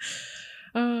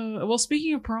 Well,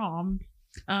 speaking of prom,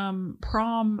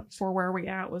 prom for where we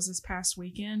at was this past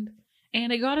weekend,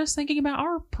 and it got us thinking about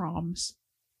our proms.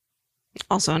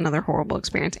 Also another horrible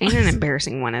experience and an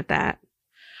embarrassing one at that.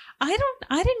 I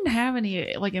didn't have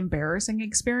any like embarrassing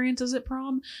experiences at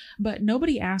prom, but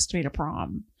nobody asked me to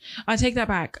prom. I take that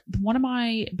back. One of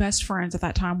my best friends at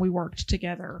that time, we worked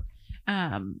together.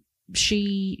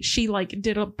 She like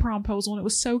did a promposal and it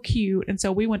was so cute. And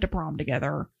so we went to prom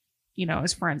together, you know,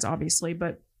 as friends, obviously,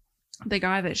 but the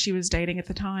guy that she was dating at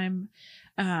the time,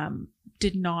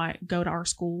 did not go to our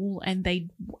school. And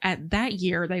at that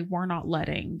year, they were not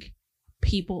letting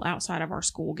people outside of our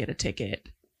school get a ticket.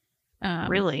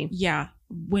 Really? Yeah.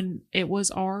 When it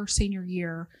was our senior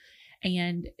year,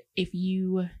 and if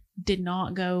you did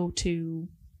not go to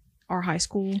our high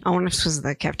school, I wonder if it's because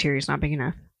the cafeteria's not big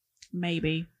enough.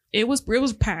 Maybe it was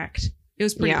packed. It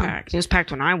was pretty packed. It was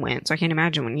packed when I went, so I can't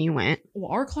imagine when you went.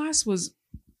 Well, our class was,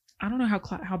 I don't know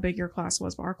how big your class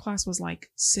was, but our class was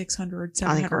like 600,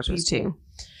 700 I think ours was too.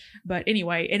 But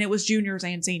anyway, and it was juniors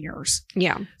and seniors.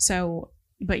 Yeah. So,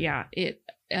 but yeah,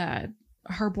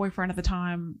 her boyfriend at the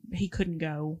time, he couldn't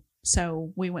go.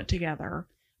 So we went together,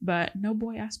 but no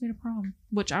boy asked me to prom,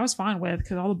 which I was fine with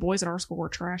because all the boys at our school were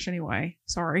trash anyway.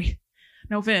 Sorry.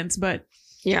 No offense, but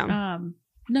yeah.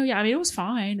 No, yeah, I mean, it was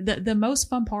fine. The most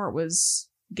fun part was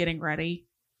getting ready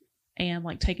and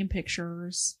like taking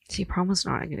pictures. See, prom was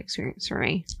not a good experience for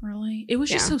me. Really? It was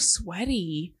just so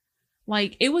sweaty.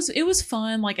 Like it was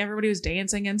fun. Like everybody was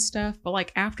dancing and stuff, but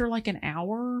like after like an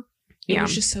hour, it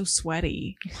was just so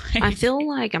sweaty. Like, I feel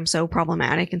like I'm so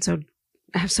problematic and so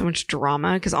I have so much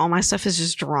drama because all my stuff is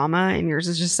just drama and yours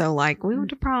is just so like, we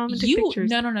went to prom and took pictures.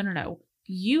 No.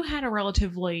 You had a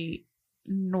relatively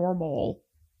normal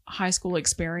high school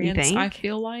experience, I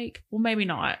feel like. Well, maybe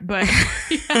not, but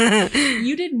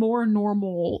you did more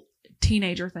normal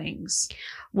teenager things.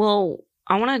 Well,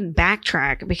 I want to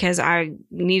backtrack because I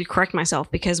need to correct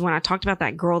myself because when I talked about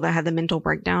that girl that had the mental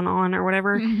breakdown on or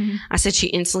whatever, I said she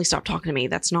instantly stopped talking to me.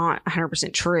 That's not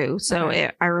 100% true. So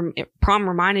prom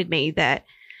reminded me that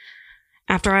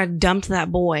after I dumped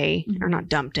that boy, or not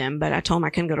dumped him, but I told him I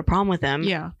couldn't go to prom with him.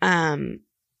 Yeah.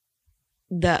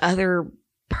 The other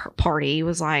party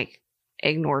was like,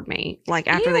 ignored me. Like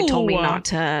after they told me not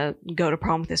to go to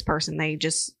prom with this person, they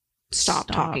just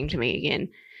stopped talking to me again.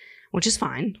 Which is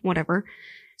fine, whatever.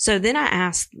 So then I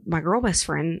asked my girl best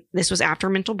friend, this was after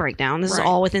mental breakdown. This is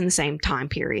all within the same time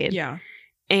period. Yeah.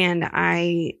 And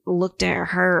I looked at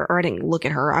her, or I didn't look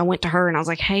at her. I went to her and I was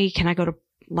like, hey, can I go to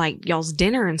like y'all's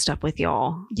dinner and stuff with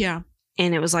y'all? Yeah.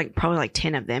 And it was like probably like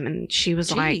 10 of them. And she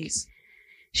was like,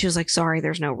 sorry,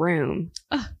 there's no room.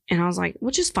 And I was like,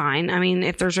 which is fine. I mean,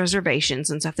 if there's reservations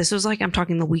and stuff, this was like, I'm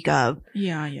talking the week of.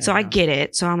 Yeah. So I get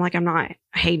it. So I'm like, I'm not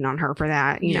hating on her for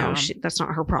that. You know, that's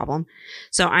not her problem.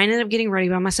 So I ended up getting ready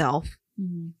by myself.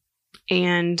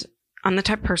 And I'm the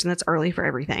type of person that's early for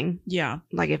everything. Yeah.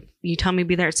 Like if you tell me to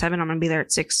be there at 7, I'm going to be there at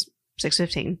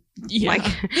 6:15. Yeah. Like,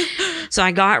 So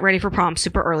I got ready for prom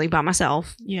super early by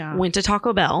myself. Yeah. Went to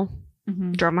Taco Bell.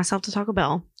 Drove myself to Taco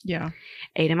Bell. Yeah.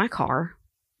 Ate in my car.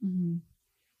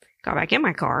 Got back in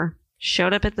my car.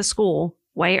 Showed up at the school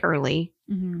way early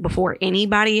before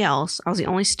anybody else. I was the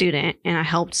only student, and I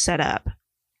helped set up.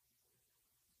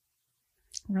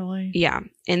 Really? Yeah.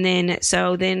 And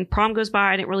then prom goes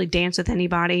by. I didn't really dance with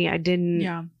anybody. I didn't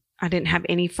have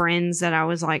any friends that I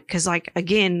was like, because like,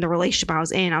 again, the relationship I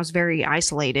was in, I was very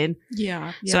isolated.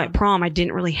 Yeah. So at prom, I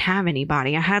didn't really have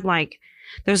anybody. I had like,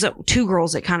 there's two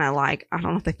girls that kind of like, I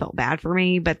don't know if they felt bad for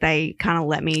me, but they kind of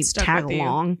let me tag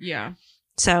along. Yeah.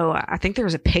 So I think there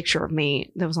was a picture of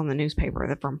me that was on the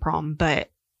newspaper from prom.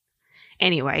 But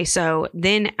anyway, so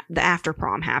then the after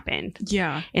prom happened.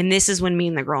 Yeah. And this is when me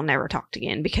and the girl never talked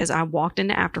again, because I walked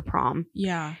into after prom.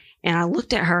 Yeah. And I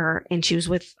looked at her, and she was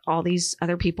with all these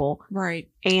other people. Right.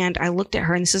 And I looked at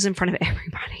her, and this is in front of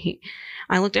everybody.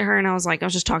 I looked at her, and I was like, I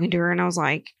was just talking to her, and I was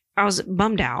like, I was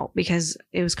bummed out because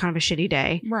it was kind of a shitty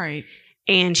day. Right.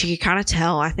 And she could kind of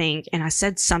tell, I think. And I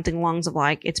said something along of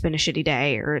like, it's been a shitty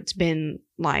day, or it's been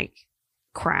like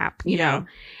crap, you know.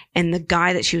 And the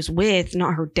guy that she was with,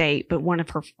 not her date, but one of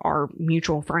our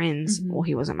mutual friends, well,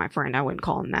 he wasn't my friend, I wouldn't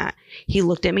call him that. He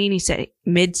looked at me and he said,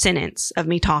 mid-sentence of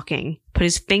me talking, put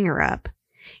his finger up,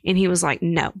 and he was like,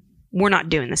 no, we're not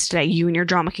doing this today. You and your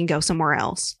drama can go somewhere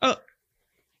else.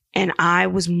 And I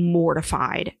was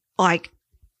mortified. Like,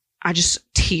 I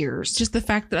just tears. Just the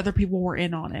fact that other people were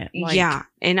in on it. Like, yeah.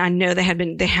 And I know they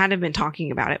hadn't been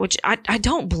talking about it, which I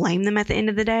don't blame them at the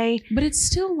end of the day. But it's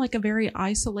still like a very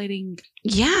isolating.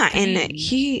 Yeah. Thing. And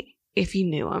if you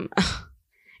knew him,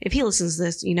 if he listens to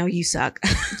this, you know, you suck.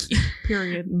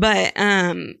 Period. But,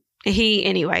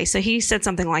 anyway, so he said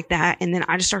something like that. And then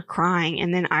I just started crying.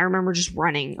 And then I remember just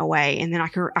running away. And then I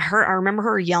remember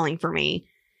her yelling for me.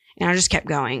 And I just kept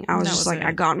going. I was just like,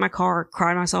 I got in my car,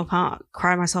 cried myself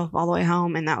all the way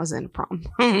home, and that was in prom.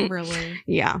 Really?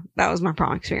 Yeah, that was my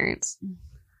prom experience.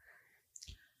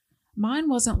 Mine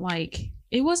wasn't like,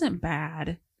 it wasn't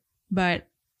bad, but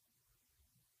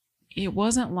it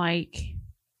wasn't like,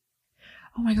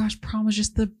 oh my gosh, prom was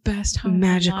just the best time.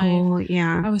 Magical, of my life.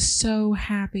 Yeah. I was so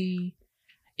happy.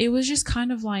 It was just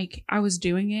kind of like I was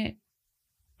doing it.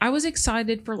 I was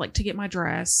excited for like to get my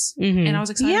dress, and I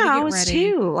was excited to get ready. Yeah, I was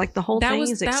too. Like the whole thing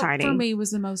is exciting. That for me was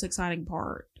the most exciting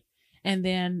part. And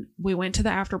then we went to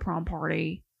the after prom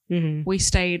party. We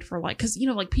stayed for like, cause you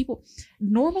know, like people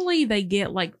normally they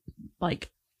get like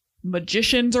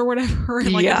magicians or whatever,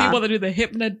 and like the people that do the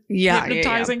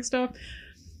hypnotizing stuff.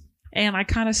 And I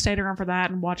kind of stayed around for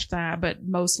that and watched that, but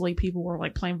mostly people were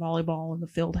like playing volleyball in the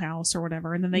field house or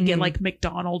whatever. And then they get like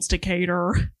McDonald's to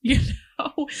cater, you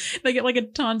know, they get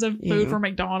like tons of food from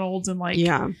McDonald's and like,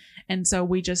 and so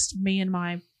me and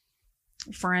my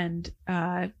friend,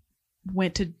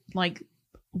 went to like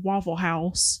Waffle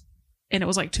House, and it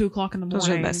was like 2:00 in the morning. Those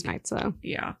are the best nights though.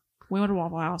 Yeah. We went to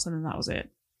Waffle House, and then that was it.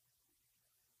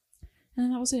 And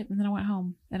then I went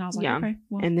home, and I was like, okay.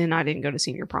 Well. And then I didn't go to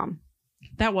senior prom.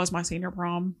 That was my senior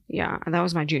prom. Yeah, that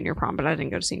was my junior prom, but I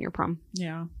didn't go to senior prom.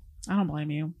 Yeah, I don't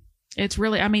blame you. It's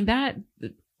really, I mean, that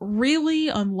really,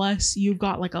 unless you've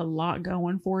got like a lot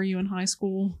going for you in high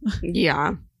school.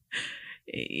 Yeah.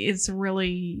 It's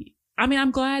really, I mean,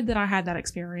 I'm glad that I had that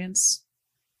experience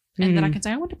and that I can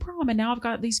say I went to prom, and now I've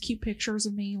got these cute pictures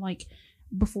of me like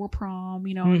before prom,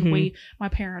 you know, and my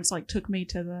parents like took me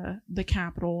to the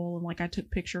Capitol, and like I took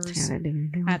pictures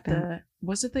at the,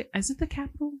 is it the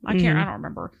Capitol? I don't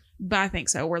remember, but I think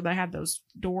so, where they had those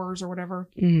doors or whatever.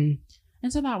 And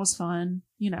so that was fun,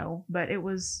 you know, but it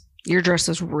was. Your dress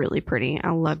was really pretty.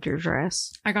 I loved your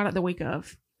dress. I got it the week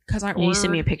of, because I ordered. You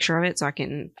send me a picture of it so I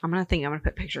can, I'm going to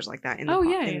put pictures like that in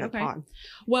the pod.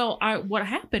 Well, what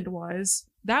happened was,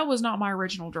 that was not my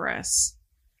original dress.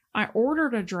 I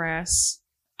ordered a dress.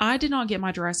 I did not get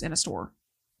my dress in a store.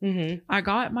 I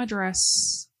got my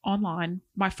dress online.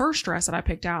 My first dress that I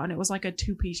picked out, and it was like a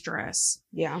 2-piece dress.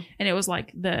 Yeah. And it was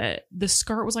like the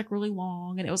skirt was like really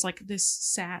long, and it was like this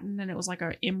satin, and it was like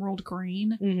an emerald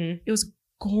green. It was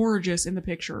gorgeous in the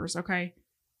pictures. Okay.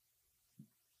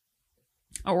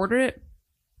 I ordered it,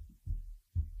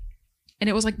 and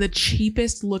it was like the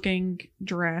cheapest looking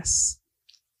dress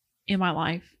in my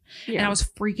life. Yeah. And I was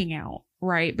freaking out,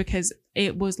 right? Because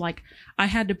it was like, I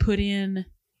had to put in,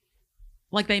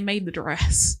 like they made the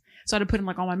dress. So I had to put in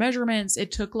like all my measurements.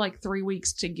 It took like 3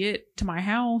 weeks to get to my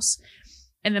house.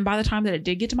 And then by the time that it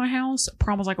did get to my house,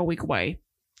 prom was like a week away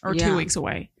or 2 weeks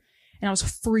away. And I was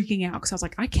freaking out because I was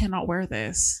like, I cannot wear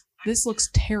this. This looks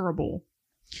terrible.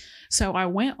 So I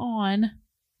went on.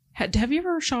 Have you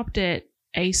ever shopped at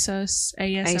ASOS?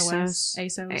 ASOS?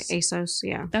 ASOS,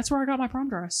 yeah. That's where I got my prom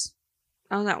dress.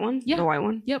 Oh, that one? Yeah. The white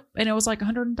one? Yep. And it was like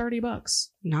 $130.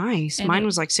 Nice. And mine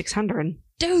was like $600.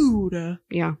 Dude.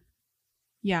 Yeah.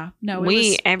 Yeah. No,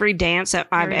 every dance that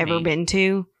I've ever been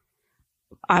to,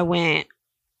 I went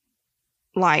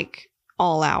like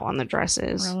all out on the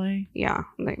dresses. Really? Yeah.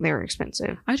 They were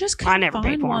expensive. I never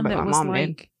paid for them, but my mom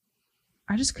did.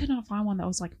 I just could not find one that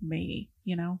was like me,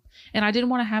 you know? And I didn't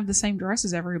want to have the same dress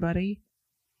as everybody,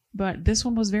 but this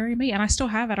one was very me. And I still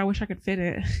have it. I wish I could fit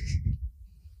it.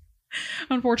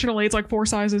 Unfortunately, it's like 4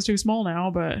 sizes too small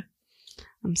now, but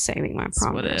I'm saving my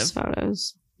prom dress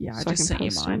photos. Yeah, I just sent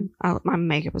you mine. My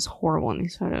makeup is horrible in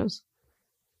these photos.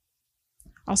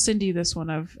 I'll send you this one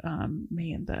of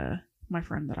me and my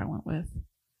friend that I went with.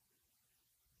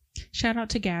 Shout out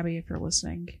to Gabby if you're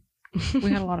listening.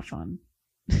 We had a lot of fun.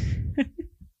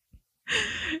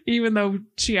 Even though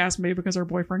she asked me because her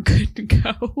boyfriend couldn't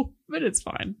go, but it's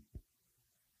fine.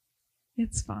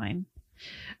 It's fine.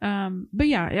 But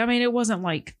yeah, I mean, it wasn't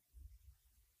like,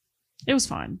 it was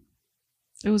fine.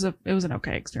 It was an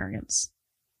okay experience.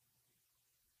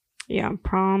 Yeah,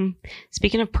 prom.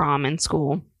 Speaking of prom in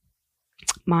school,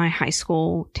 my high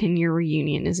school 10-year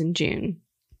reunion is in June.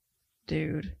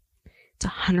 Dude, it's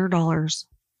 $100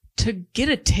 to get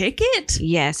a ticket.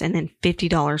 Yes, and then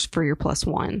 $50 for your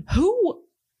 +1. Who?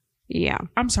 Yeah,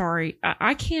 I'm sorry.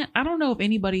 I can't. I don't know of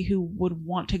anybody who would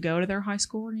want to go to their high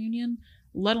school reunion,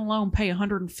 let alone pay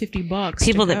 $150.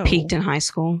 People that peaked in high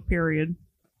school. Period.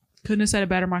 Couldn't have said it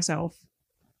better myself.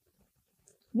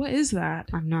 What is that?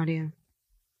 I have no idea.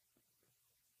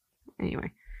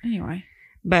 Anyway.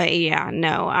 But yeah,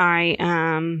 no,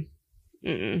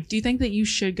 Do you think that you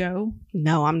should go?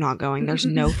 No, I'm not going. There's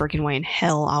no freaking way in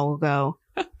hell I will go.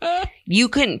 You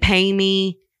couldn't pay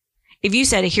me. If you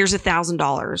said, here's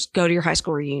 $1,000, go to your high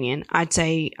school reunion, I'd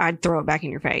say I'd throw it back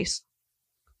in your face.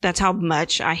 That's how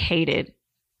much I hated.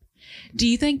 Do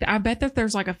you think, I bet that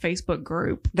there's like a Facebook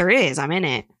group. There is. I'm in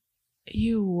it.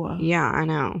 Ew. Yeah, I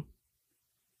know.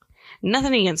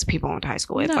 Nothing against people I went to high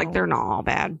school with. No. Like, they're not all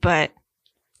bad, but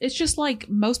it's just like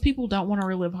most people don't want to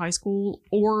relive high school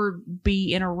or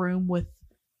be in a room with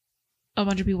a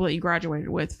bunch of people that you graduated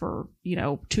with for,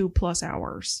 2+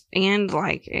 hours. And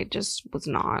like, it just was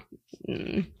not.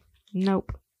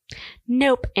 Nope.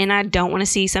 And I don't want to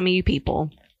see some of you people.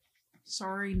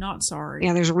 Sorry, not sorry.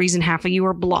 Yeah, there's a reason half of you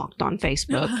are blocked on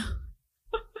Facebook.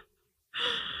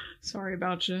 Sorry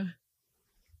about you.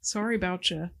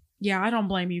 Yeah, I don't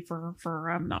blame you for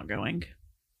not going.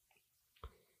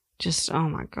 Just, oh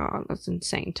my God, that's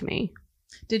insane to me.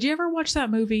 Did you ever watch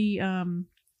that movie,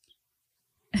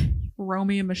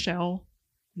 Romy and Michelle?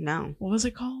 No. What was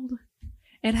it called?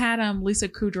 It had Lisa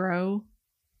Kudrow,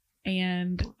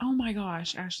 and oh my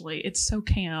gosh, Ashley, it's so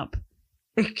camp.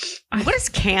 What does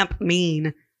camp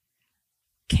mean?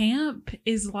 Camp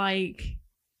is like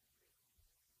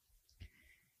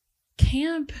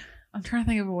camp. I'm trying to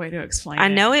think of a way to explain it. I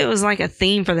know it was like a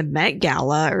theme for the Met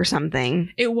Gala or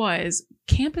something. It was.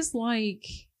 Camp is like,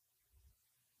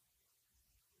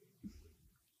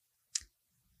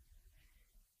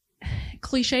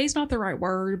 cliche is not the right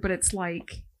word, but it's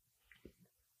like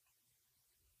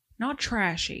not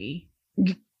trashy.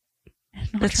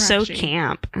 That's trashy. So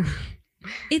camp.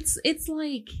 It's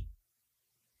like,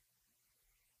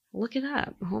 look it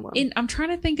up. Hold on. I'm trying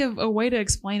to think of a way to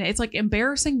explain it. It's like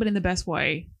embarrassing, but in the best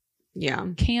way. Yeah.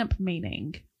 Camp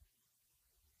meaning.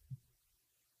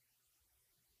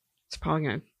 It's probably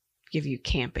going to give you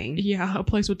camping. Yeah, a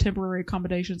place with temporary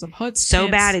accommodations of huts. So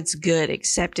tents. bad it's good,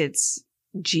 except it's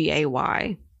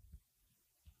GAY.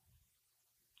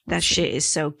 That shit is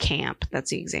so camp.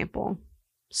 That's the example.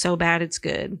 So bad it's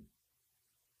good.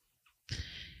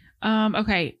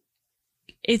 Okay.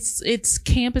 It's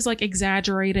camp is like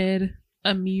exaggerated,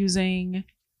 amusing.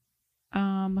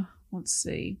 Let's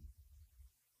see.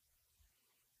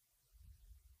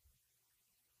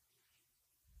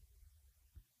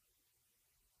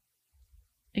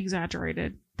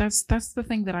 Exaggerated. That's the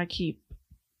thing that I keep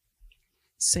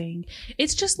seeing.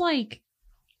 It's just like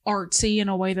artsy in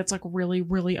a way that's like really,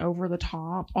 really over the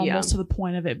top, almost to the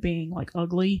point of it being like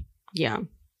ugly. Yeah.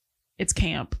 It's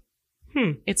camp.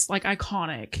 It's like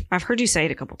iconic. I've heard you say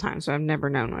it a couple times, but I've never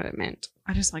known what it meant.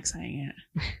 I just like saying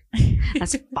it.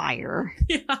 That's fire.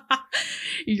 Yeah.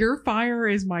 Your fire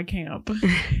is my camp.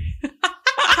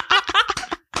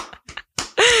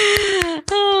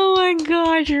 Oh my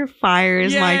gosh, your fire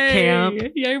is my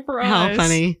camp. Yay for us. How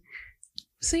funny.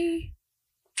 See?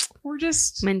 We're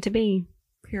just meant to be.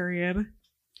 Period.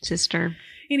 Sister.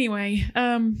 Anyway,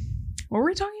 what were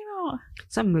we talking about?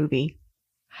 Some movie.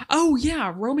 Oh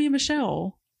yeah, Romy and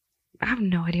Michelle. I have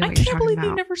no idea what you're talking about. I can't believe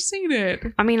you've never seen it.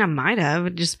 I mean, I might have.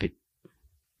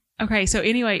 Okay, so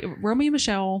anyway, Romy and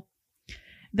Michelle,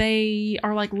 They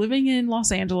are like living in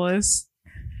Los Angeles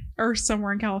or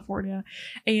somewhere in California,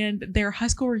 and their high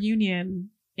school reunion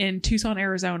in Tucson,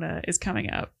 Arizona is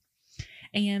coming up.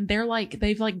 And they're like,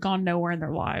 they've like gone nowhere in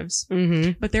their lives,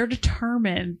 but they're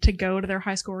determined to go to their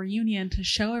high school reunion to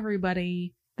show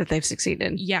everybody that they've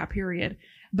succeeded. Yeah, period.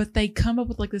 But they come up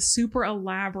with like this super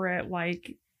elaborate,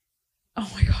 like, oh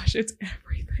my gosh, it's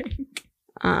everything.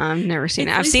 I've never seen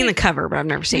it. I've seen the cover, but I've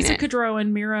never seen Lisa it. Kudrow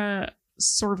and Mira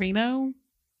Sorvino.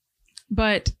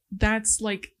 But that's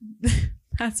like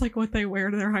what they wear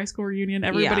to their high school reunion.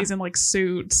 Everybody's in like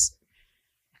suits.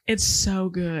 It's so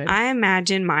good. I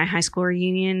imagine my high school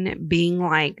reunion being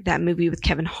like that movie with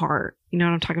Kevin Hart. You know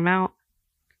what I'm talking about?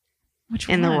 Which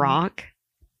one? And The Rock.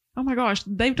 Oh my gosh.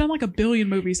 They've done like a billion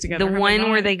movies together. The one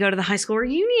where they go to the high school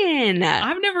reunion.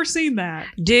 I've never seen that.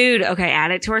 Dude, okay,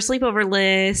 add it to our sleepover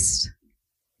list.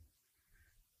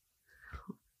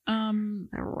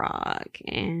 The Rock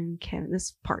and Kevin.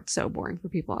 This part's so boring for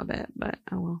people, I bet, but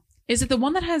oh well. Is it the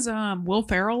one that has Will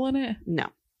Ferrell in it? No.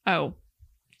 Oh.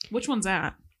 Which one's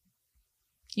that?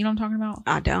 You know what I'm talking about?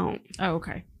 I don't. Oh,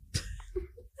 okay.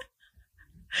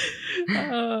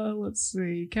 Let's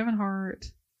see. Kevin Hart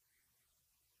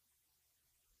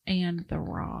and The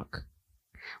Rock.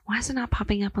 Why is it not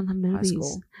popping up on the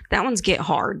movies? That one's Get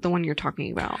Hard, the one you're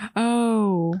talking about.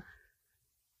 Oh.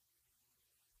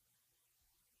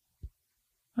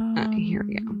 Here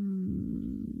we go.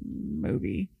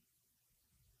 Movie.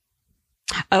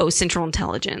 Oh, Central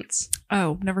Intelligence.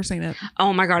 Oh, never seen it.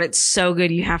 Oh my God, it's so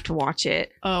good. You have to watch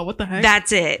it. What the heck?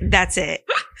 That's it.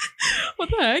 What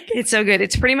the heck? It's so good.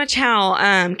 It's pretty much how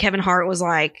Kevin Hart was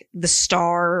like the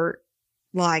star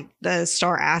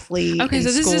athlete. Okay,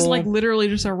 so this is like literally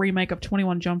just a remake of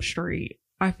 21 Jump Street,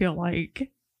 I feel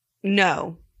like.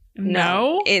 No.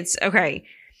 It's okay.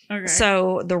 Okay.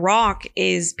 So The Rock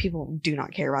is, people do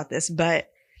not care about this, but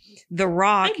The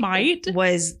Rock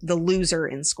was the loser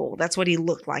in school. That's what he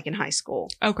looked like in high school.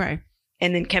 Okay.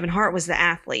 And then Kevin Hart was the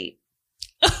athlete.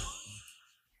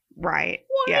 Right.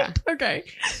 What? Yeah. Okay.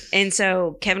 And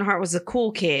so Kevin Hart was the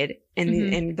cool kid, and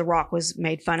and The Rock was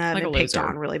made fun of like and picked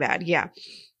on really bad. Yeah.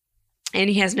 And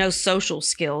he has no social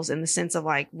skills in the sense of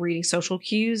like reading social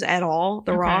cues at all,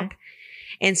 The Rock.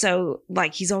 And so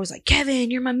like he's always like,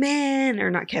 Kevin, you're my man. Or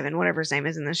not Kevin, whatever his name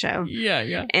is in the show. Yeah,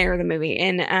 yeah. Or the movie.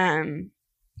 And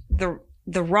the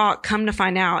Rock, come to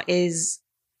find out, is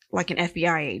like an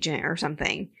FBI agent or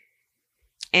something.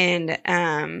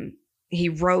 And he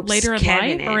ropes later in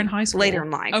Kevin life or in high school? Later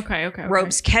in life. Okay.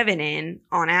 Ropes Kevin in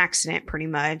on accident, pretty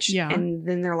much. Yeah. And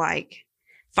then they're like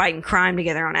fighting crime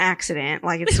together on accident.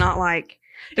 Like it's not like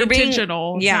they're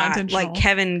intentional. Being, yeah, intentional. Like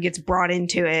Kevin gets brought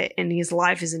into it and his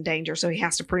life is in danger, so he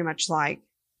has to pretty much like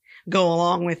go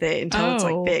along with it until it's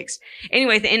like fixed.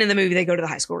 Anyway, at the end of the movie, they go to the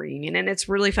high school reunion, and it's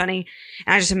really funny.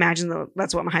 And I just imagine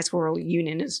that's what my high school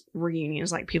reunion is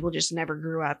like. People just never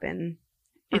grew up and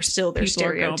are still their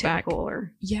stereotypical,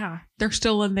 or they're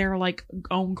still in their like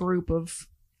own group of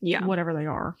whatever they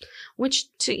are.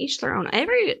 Which to each their own.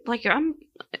 I'm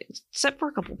except for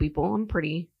a couple people, I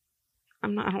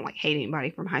don't like hate anybody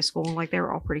from high school. Like they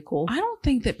were all pretty cool. I don't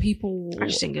think that people. They're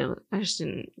just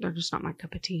not my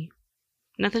cup of tea.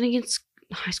 Nothing against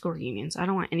high school reunions. I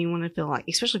don't want anyone to feel like,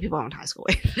 especially people I went to high school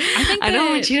with. I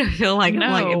don't want you to feel like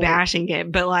I'm like bashing it,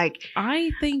 but like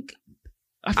I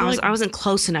wasn't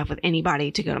close enough with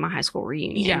anybody to go to my high school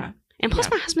reunion. Yeah. And plus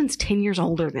my husband's 10 years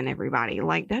older than everybody.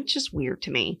 Like that's just weird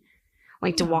to me.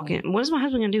 Like to walk in. What is my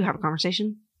husband gonna do? Have a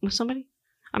conversation with somebody?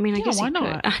 I mean, I guess why he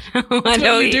not? Could. I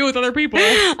know you do with other people.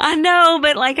 I know,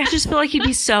 but like I just feel like he'd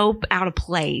be so out of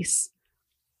place.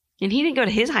 And he didn't go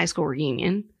to his high school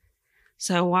reunion.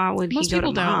 So why would he go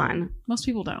to mine? Most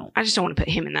people don't. I just don't want to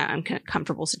put him in that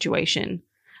uncomfortable situation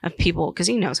of people, because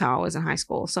he knows how I was in high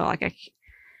school. So like I'm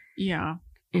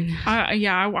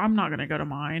not gonna go to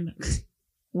mine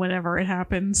whenever it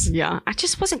happens. Yeah, I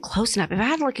just wasn't close enough. If I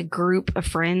had like a group of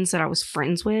friends that I was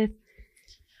friends with,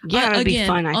 it would be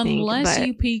fun. I think, unless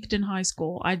you peaked in high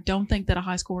school, I don't think that a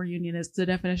high school reunion is the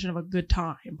definition of a good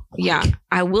time. Yeah,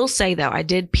 I will say though, I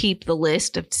did peep the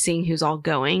list of seeing who's all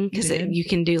going, because you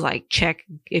can do like check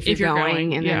if you're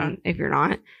going and then if you're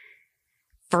not.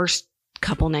 First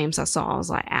couple names I saw, I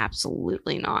was like,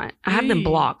 absolutely not. I have them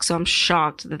blocked, so I'm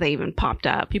shocked that they even popped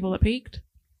up. People that peaked?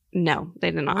 No,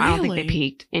 they did not. Really? I don't think they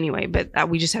peaked anyway, but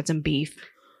we just had some beef.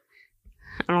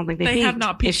 I don't think they peaked. Have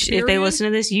not peaked. If they listen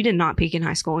to this, you did not peak in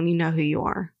high school, and you know who you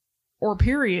are. Or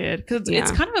period. Because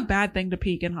it's kind of a bad thing to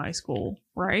peak in high school,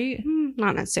 right?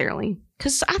 Not necessarily.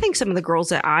 Because I think some of the girls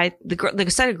that the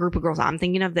group of girls I'm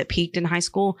thinking of that peaked in high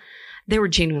school, they were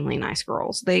genuinely nice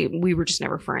girls. We were just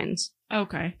never friends.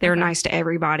 Okay. They were nice to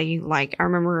everybody. Like, I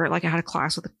remember, like, I had a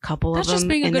class with a couple of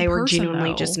them, and they were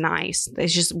genuinely just nice.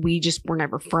 It's just, we just were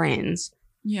never friends.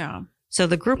 Yeah. So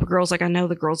the group of girls, like, I know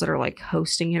the girls that are, like,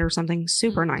 hosting it or something,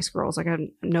 super nice girls. Like, I had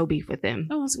no beef with them.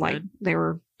 Oh, that's like, good. They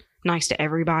were nice to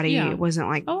everybody. Yeah. It wasn't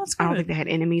like, I don't think they had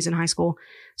enemies in high school.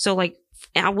 So, like,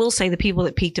 I will say the people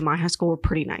that peaked in my high school were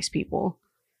pretty nice people.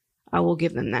 I will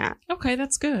give them that. Okay,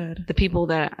 that's good. The people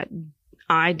that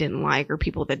I didn't like are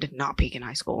people that did not peak in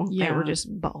high school. Yeah. They were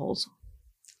just buttholes.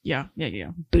 Yeah.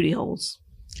 Booty holes.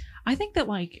 I think that,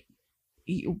 like,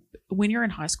 when you're in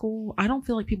high school, I don't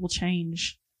feel like people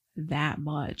change that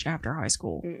much after high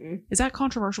school. Mm-mm. Is that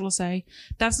controversial to say?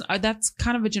 That's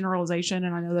kind of a generalization,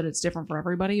 and I know that it's different for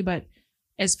everybody, but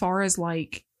as far as,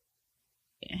 like,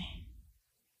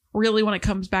 really when it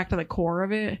comes back to the core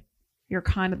of it, you're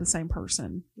kind of the same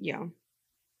person. Yeah.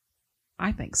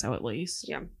 I think so, at least.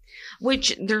 Yeah.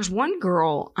 Which, there's one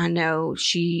girl I know,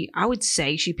 I would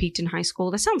say she peaked in high school.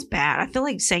 That sounds bad. I feel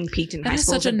like saying peaked in high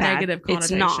school is such a negative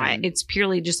connotation. It's not. It's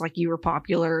purely just like you were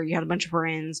popular, you had a bunch of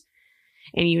friends,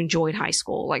 and you enjoyed high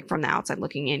school. Like, from the outside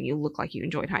looking in, you look like you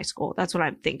enjoyed high school. That's what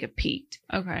I think of peaked.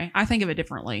 Okay. I think of it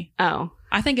differently. Oh.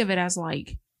 I think of it as,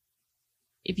 like,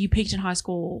 if you peaked in high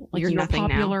school, like, you were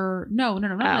popular. Now. No,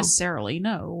 not necessarily.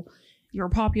 No. You were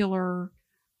popular.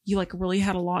 You, like, really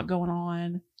had a lot going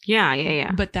on.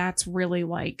 Yeah. But that's really,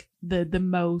 like, the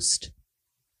most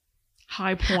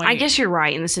high point. I guess you're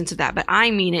right in the sense of that, but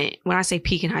I mean it. When I say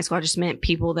peak in high school, I just meant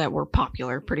people that were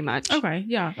popular, pretty much. Okay,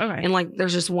 yeah, okay. And, like,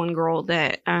 there's just one girl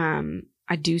that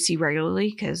I do see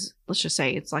regularly, because let's just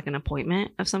say it's like an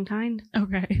appointment of some kind.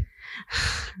 Okay.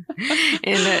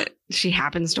 And she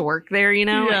happens to work there,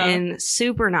 and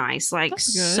super nice, like,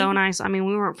 so nice. I mean,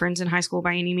 we weren't friends in high school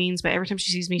by any means, but every time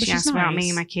she sees me, she asks about me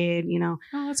and my kid, Oh,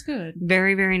 that's good.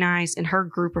 Very, very nice. And her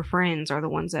group of friends are the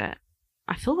ones that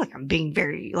I feel like I'm being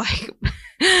very, like,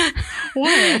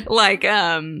 what? like,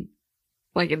 and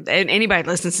anybody that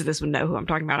listens to this would know who I'm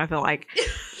talking about, I feel like.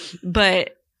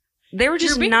 But they were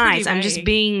just nice. I'm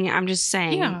just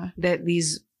saying that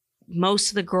most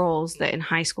of the girls that in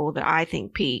high school that I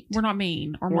think peaked were not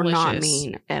mean or malicious. Were not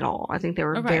mean at all. I think they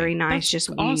were very nice. Just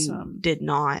awesome.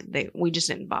 We just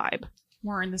didn't vibe.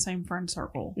 We're in the same friend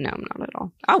circle. No, not at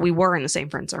all. Oh, we were in the same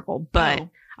friend circle, but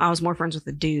I was more friends with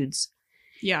the dudes.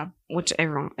 Yeah. Which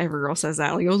every girl says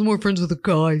that. Like, I was more friends with the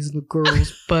guys than the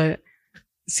girls. But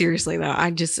seriously though,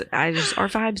 I just our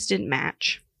vibes didn't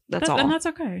match. That's all. And that's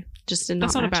okay. Just did not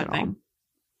That's not match a bad thing.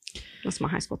 That's my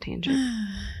high school tangent.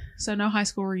 So no high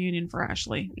school reunion for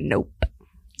Ashley. Nope.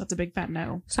 That's a big fat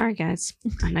no. Sorry, guys.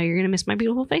 I know you're going to miss my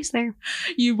beautiful face there.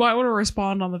 You might want to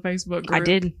respond on the Facebook group. I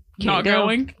did. Not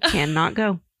going? Cannot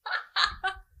go.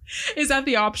 Is that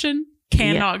the option?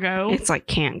 Cannot go? It's like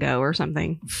can't go or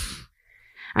something.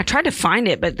 I tried to find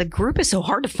it, but the group is so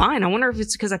hard to find. I wonder if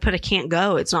it's because I put a can't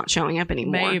go. It's not showing up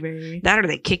anymore. Maybe. That or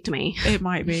they kicked me. It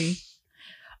might be.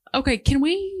 Okay, can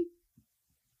we...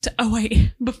 Oh,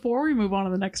 wait. Before we move on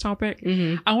to the next topic,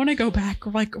 I want to go back,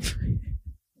 like,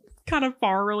 kind of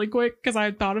far really quick, because I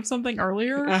had thought of something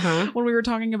earlier when we were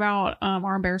talking about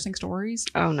our embarrassing stories.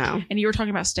 Oh, no. And you were talking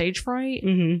about stage fright,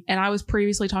 and I was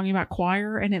previously talking about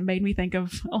choir, and it made me think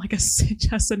of, like, a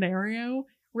scenario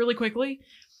really quickly.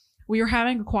 We were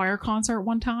having a choir concert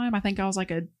one time. I think I was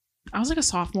like a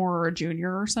sophomore or a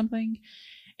junior or something.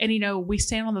 And, we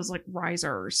stand on those, like,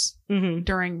 risers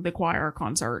during the choir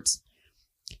concerts.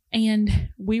 And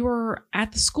we were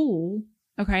at the school,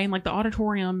 okay, and, like, the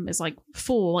auditorium is, like,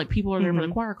 full, like, people are there for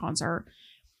the choir concert.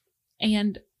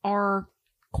 And our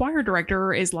choir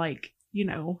director is, like,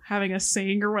 having us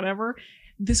sing or whatever.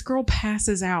 This girl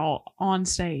passes out on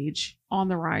stage on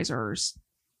the risers.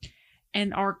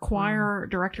 And our choir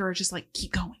director is just like,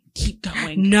 keep going, keep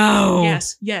going. No.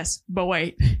 Yes. But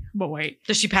wait.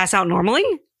 Does she pass out normally?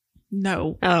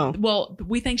 No. Oh. Well,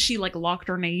 we think she, like, locked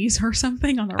her knees or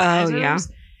something on the risers. Oh, yeah.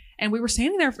 And we were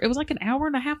standing there. It was like an hour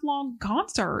and a half long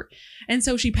concert. And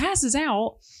so she passes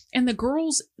out. And the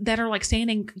girls that are, like,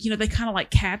 standing, they kind of,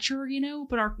 like, catch her,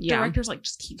 but our director's like,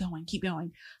 just keep going, keep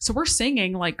going. So we're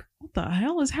singing, like, what the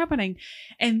hell is happening?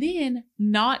 And then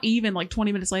not even, like,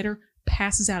 20 minutes later,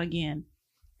 passes out again.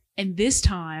 And this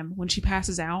time when she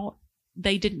passes out,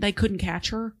 they couldn't catch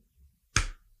her.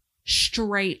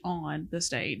 Straight on the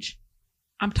stage.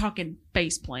 I'm talking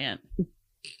face plant.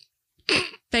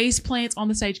 Face plants on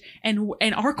the stage. And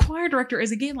our choir director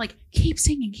is again like, keep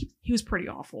singing. He was pretty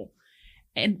awful.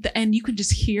 And you can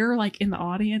just hear, like, in the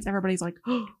audience, everybody's like,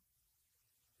 oh,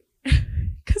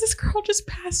 because this girl just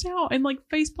passed out and, like,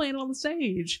 face planted on the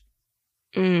stage.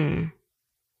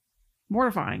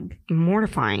 Mortifying.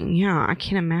 Yeah, I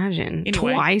can't imagine.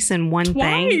 Anyway, twice in one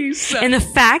thing. And the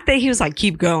fact that he was like,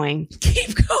 keep going.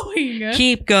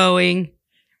 Keep going.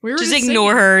 We were just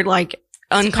ignore her, like,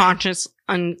 unconscious.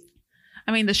 I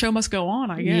mean, the show must go on,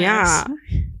 I guess. Yeah.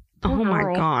 Oh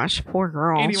my gosh. Poor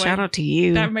girl. Anyway, shout out to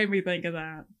you. That made me think of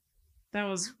that.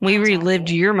 We relived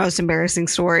awful. Your most embarrassing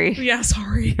story. Yeah,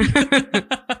 sorry.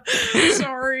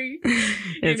 Sorry.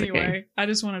 Anyway, okay. I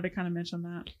just wanted to kind of mention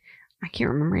that. I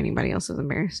can't remember anybody else's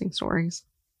embarrassing stories.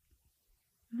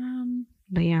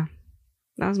 But yeah,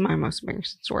 that was my most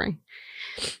embarrassing story.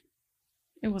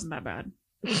 It wasn't that bad.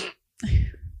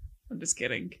 I'm just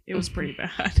kidding. It was pretty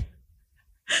bad.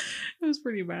 It was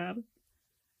pretty bad.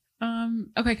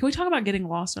 Okay, can we talk about getting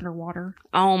lost underwater?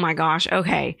 Oh my gosh.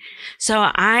 Okay. So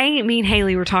me and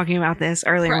Haley were talking about this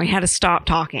earlier and we had to stop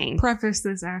talking. Preface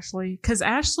this, Ashley, because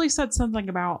Ashley said something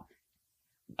about,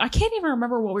 I can't even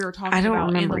remember what we were talking about. I don't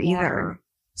remember in the water. Either.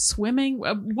 Swimming.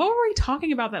 What were we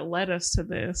talking about that led us to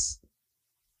this?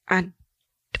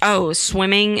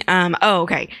 Swimming.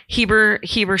 Okay.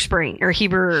 Heber Spring or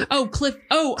Heber.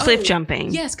 Cliff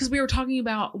jumping. Yes, because we were talking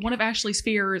about one of Ashley's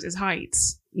fears is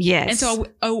heights. Yes. And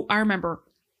so, I remember.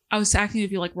 I was asking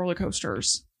if you like roller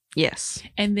coasters. Yes.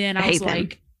 And then I was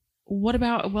like, what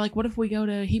about, like, what if we go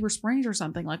to Heber Springs or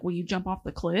something? Like, will you jump off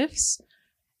the cliffs?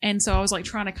 And so I was like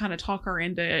trying to kind of talk her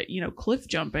into, cliff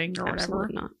jumping or whatever.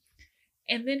 Absolutely not.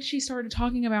 And then she started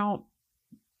talking about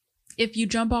if you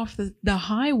jump off the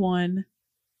high one,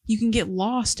 you can get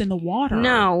lost in the water.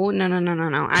 No.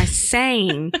 I'm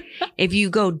saying if you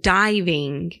go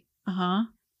diving,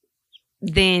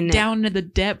 then down to the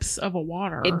depths of a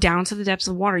water. Down to the depths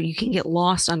of water, you can get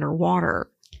lost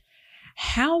underwater.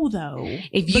 How though?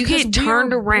 If you get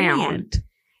turned around.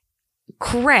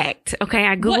 Correct. Okay,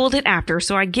 I Googled it after,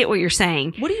 so I get what you're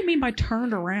saying. What do you mean by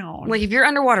turned around? Like if you're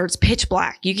underwater, it's pitch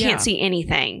black. You can't see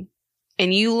anything.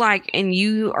 And you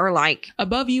are like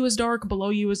above you is dark, below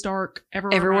you is dark,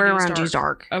 everywhere around you is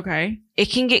dark. Okay. It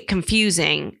can get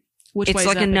confusing. It's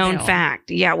like a known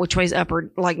fact. Yeah, which way's up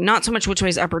or like not so much which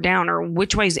way's up or down or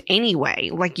which way's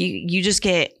anyway. Like you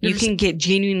can get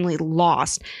genuinely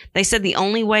lost. They said the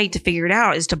only way to figure it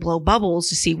out is to blow bubbles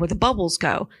to see where the bubbles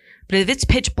go. But if it's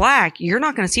pitch black, you're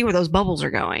not going to see where those bubbles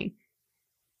are going.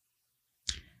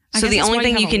 So the only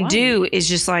thing you can do is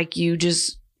just like you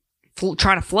just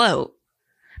try to float.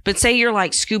 But say you're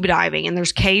like scuba diving and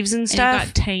there's caves and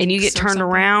stuff and you get turned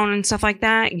around and stuff like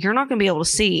that, you're not going to be able to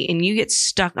see and you get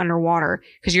stuck underwater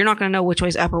because you're not going to know which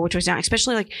way's up or which way's down.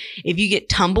 Especially like if you get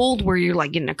tumbled where you're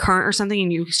like getting a current or something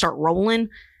and you start rolling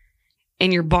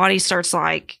and your body starts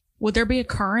like... Would there be a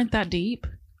current that deep?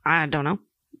 I don't know.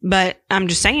 But I'm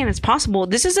just saying it's possible.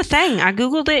 This is a thing. I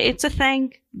Googled it. It's a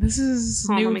thing. This is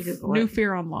new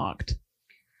fear unlocked.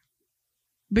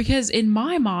 Because in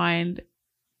my mind...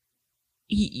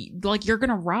 you're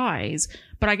gonna rise,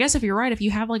 but I guess if you're right, if you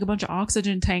have like a bunch of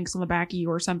oxygen tanks on the back of you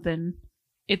or something,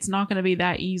 it's not gonna be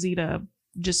that easy to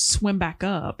just swim back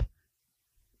up.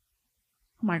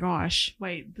 Oh my gosh.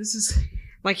 Wait, this is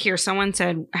like here someone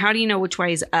said, how do you know which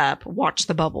way is up? Watch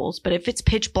the bubbles. But if it's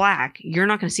pitch black, you're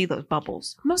not gonna see those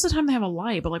bubbles. Most of the time they have a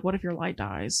light, but like what if your light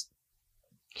dies?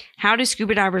 How do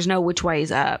scuba divers know which way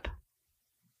is up?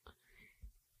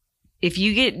 If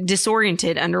you get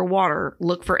disoriented underwater,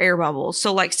 look for air bubbles.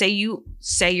 So like say you're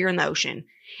in the ocean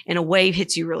and a wave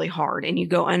hits you really hard and you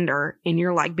go under and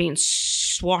you're like being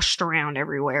swashed around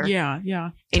everywhere. Yeah.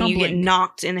 And Tumbling. You get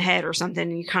knocked in the head or something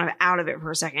and you're kind of out of it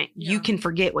for a second. Yeah. You can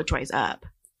forget which way's up.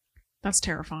 That's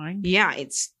terrifying. Yeah,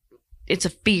 it's a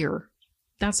fear.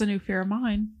 That's a new fear of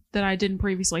mine that I didn't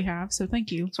previously have. So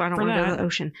thank you. So I don't want to go to the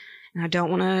ocean and I don't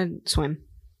want to swim.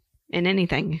 In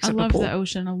anything except I love a pool. The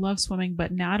ocean. I love swimming,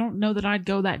 but now I don't know that I'd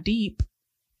go that deep.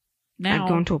 Now I'd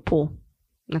go into a pool.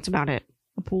 That's about it.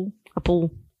 A pool.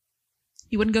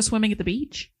 You wouldn't go swimming at the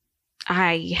beach?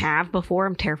 I have before.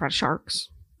 I'm terrified of sharks.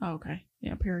 Oh, okay.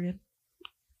 Yeah, period.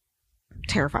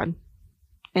 Terrified.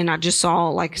 And I just saw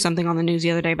like something on the news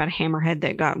the other day about a hammerhead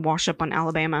that got washed up on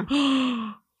Alabama.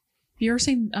 Have you ever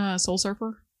seen Soul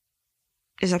Surfer?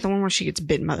 Is that the one where she gets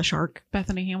bitten by the shark?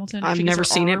 Bethany Hamilton? I've never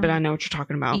seen it, but I know what you're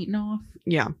talking about. Eaten off?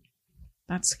 Yeah.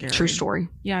 That's scary. True story.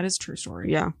 Yeah, it is a true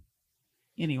story. Yeah.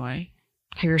 Anyway.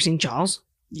 Have you ever seen Jaws?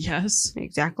 Yes.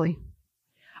 Exactly.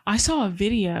 I saw a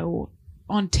video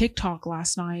on TikTok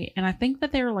last night, and I think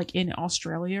that they were like in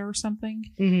Australia or something.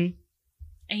 Mm-hmm.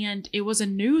 And it was a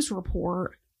news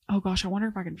report. Oh gosh, I wonder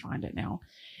if I can find it now.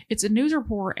 It's a news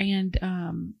report,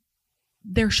 and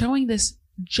they're showing this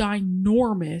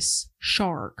ginormous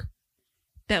shark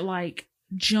that like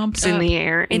jumped in the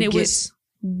air and it was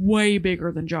way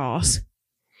bigger than Jaws.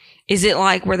 Is it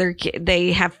like where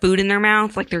they have food in their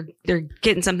mouth, like they're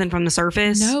getting something from the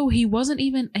surface? No, he didn't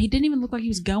even look like he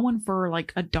was going for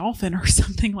like a dolphin or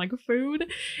something, like food.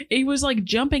 He was like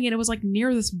jumping and it was like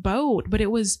near this boat, but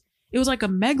it was like a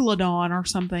megalodon or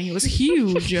something. It was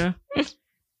huge.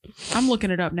 I'm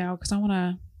looking it up now because I want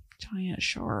a giant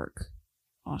shark.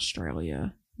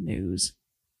 Australia news.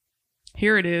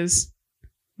 Here it is.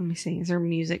 Let me see. Is there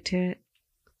music to it?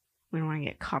 We don't want to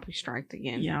get copy striked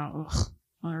again. Yeah. Ugh.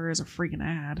 Well, there is a freaking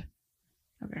ad.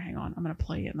 Okay, hang on. I'm going to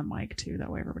play it in the mic too.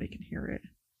 That way everybody can hear it.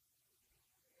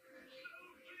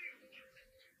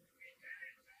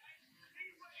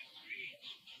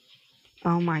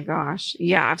 Oh my gosh.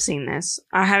 Yeah, I've seen this.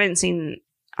 I think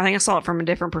I saw it from a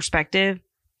different perspective.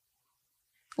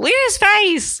 Look at his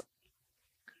face.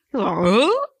 He's like,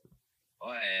 oh?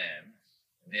 I am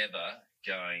never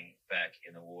going back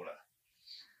in the water.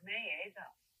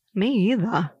 Me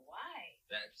either.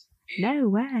 That's it. No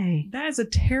way. That is a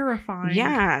terrifying.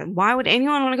 Yeah. Why would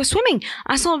anyone want to go swimming?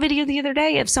 I saw a video the other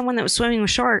day of someone that was swimming with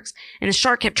sharks, and the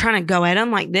shark kept trying to go at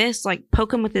him like this, like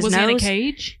poke him with his nose. Was he in a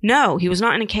cage? No, he was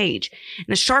not in a cage. And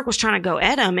the shark was trying to go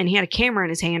at him, and he had a camera in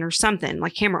his hand or something,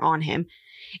 like camera on him,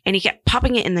 and he kept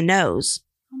popping it in the nose.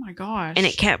 Oh my gosh. And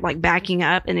it kept like backing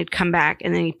up, and it'd come back,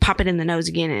 and then he'd pop it in the nose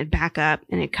again, and it'd back up,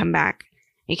 and it'd come back.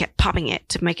 And he kept popping it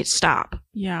to make it stop.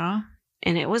 Yeah.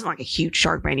 And it wasn't like a huge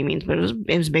shark by any means, but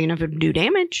it was big enough to do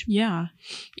damage. Yeah.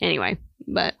 Anyway,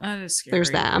 but that is scary. There's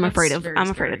that. I'm afraid of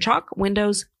chalk,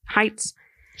 windows, heights,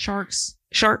 sharks,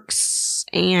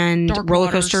 and dark roller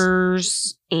waters.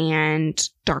 coasters and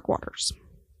dark waters.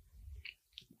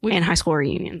 And high school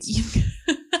reunions.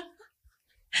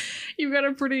 You've got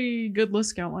a pretty good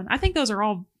list going. I think those are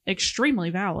all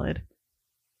extremely valid.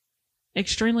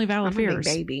 Extremely valid fears. I'm a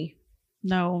big baby.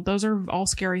 No, those are all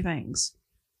scary things.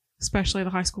 Especially the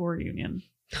high school reunion.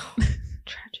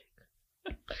 Tragic.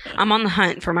 I'm on the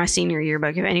hunt for my senior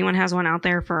yearbook. If anyone has one out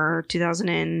there for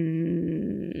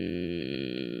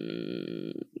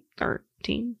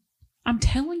 2013. I'm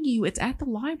telling you, it's at the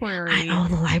library. I owe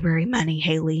the library money,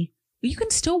 Haley. You can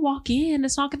still walk in.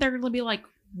 It's not that they're going to be like,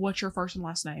 what's your first and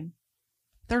last name?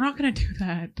 They're not going to do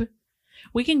that.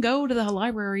 We can go to the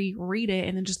library, read it,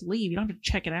 and then just leave. You don't have to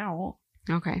check it out.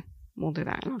 Okay. We'll do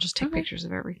that. I'll just take pictures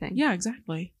of everything. Yeah,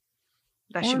 exactly.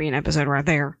 That should be an episode right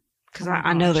there. Because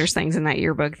I know there's things in that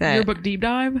yearbook that... Yearbook deep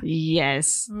dive?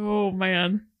 Yes. Oh,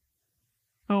 man.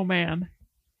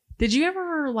 Did you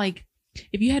ever, like,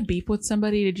 if you had beef with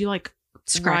somebody, did you, like...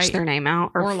 Scratch their name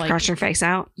out? Or like, scratch their face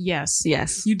out? Yes.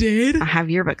 Yes. You did? I have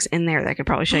yearbooks in there that could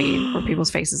probably show you where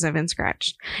people's faces have been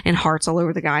scratched. And hearts all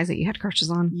over the guys that you had crushes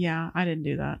on. Yeah, I didn't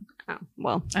do that. Oh,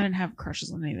 well. I didn't have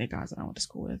crushes on any of the guys that I went to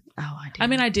school with. Oh, I did. I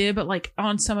mean, I did, but like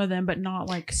on some of them, but not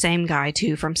like... Same guy,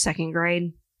 too, from 2nd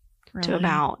grade to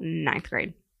about 9th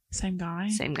grade. Same guy?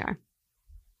 Same guy.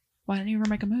 Why didn't you ever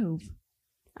make a move?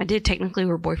 I did. Technically,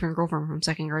 we were boyfriend and girlfriend from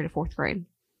 2nd grade to 4th grade.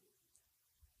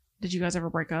 Did you guys ever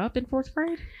break up in 4th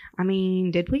grade? I mean,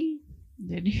 did we?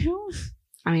 Did you?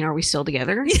 I mean, are we still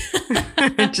together?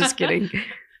 Just kidding.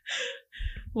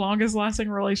 Longest lasting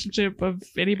relationship of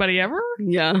anybody ever?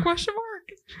 Yeah. Question mark.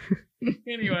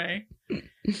 Anyway.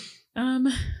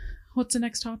 What's the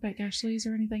next topic, Ashley? Is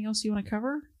there anything else you want to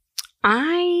cover?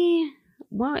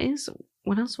 What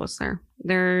else was there?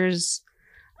 There's,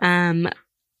 I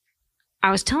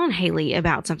was telling Haley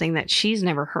about something that she's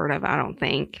never heard of, I don't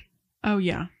think. Oh,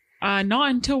 yeah. Not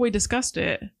until we discussed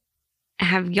it.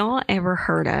 Have y'all ever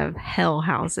heard of hell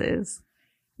houses?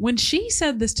 When she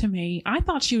said this to me, I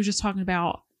thought she was just talking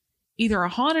about either a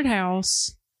haunted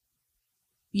house,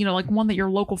 you know, like one that your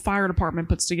local fire department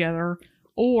puts together,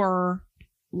 or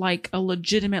like a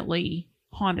legitimately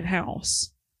haunted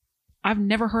house. I've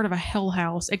never heard of a hell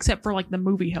house except for like the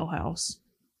movie Hell House.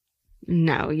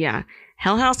 No, yeah.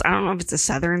 Hell House, I don't know if it's a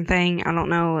Southern thing. I don't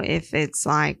know if it's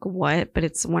like what, but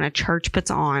it's when a church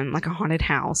puts on like a haunted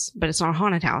house, but it's not a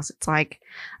haunted house. It's like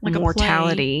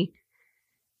mortality.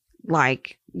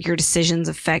 Like your decisions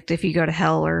affect if you go to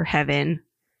hell or heaven,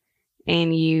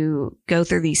 and you go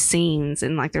through these scenes,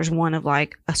 and like there's one of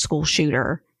like a school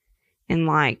shooter, and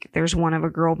like there's one of a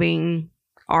girl being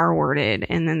R-worded,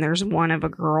 and then there's one of a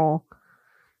girl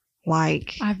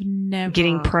like I've never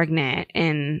getting pregnant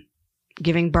and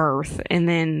giving birth, and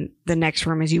then the next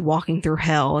room is you walking through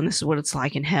hell, and this is what it's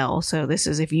like in hell. So this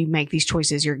is if you make these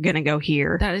choices, you're gonna go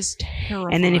here. That is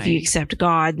terrifying. And then if you accept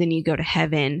God, then you go to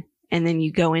heaven, and then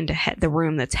you go into the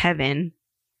room that's heaven,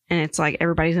 and it's like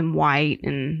everybody's in white,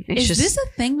 and it's is this a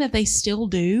thing that they still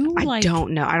do? I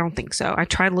don't know. I don't think so. I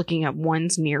tried looking up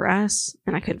ones near us,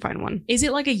 and I couldn't find one. Is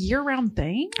it like a year-round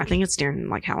thing? I think it's during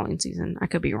like Halloween season. I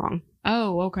could be wrong.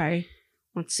 Oh, okay.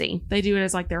 Let's see. They do it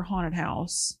as like their haunted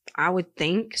house. I would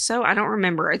think so. I don't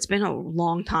remember. It's been a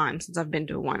long time since I've been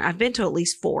to one. I've been to at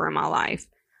least 4 in my life.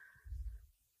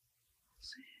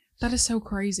 That is so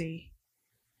crazy.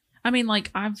 I mean, like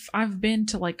I've been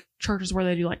to like churches where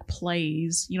they do like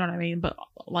plays, you know what I mean? But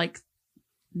like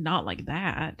not like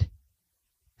that.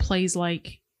 Plays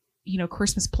like, you know,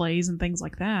 Christmas plays and things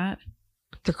like that.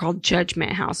 They're called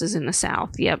judgment houses in the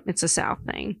South. Yep, it's a South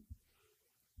thing.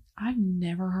 I've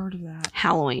never heard of that.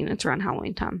 Halloween. It's around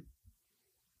Halloween time.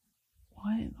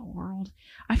 What in the world?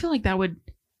 I feel like that would,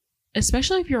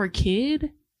 especially if you're a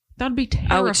kid, that would be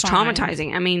terrifying. Oh, it's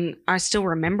traumatizing. I mean, I still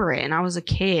remember it, and I was a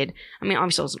kid. I mean,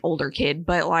 obviously I was an older kid,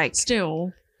 but like...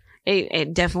 Still.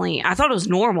 It definitely... I thought it was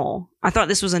normal. I thought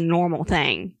this was a normal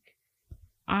thing.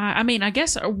 I mean, I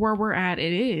guess where we're at,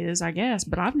 it is, I guess,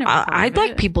 but I've never. I'd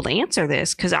like people to answer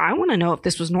this because I want to know if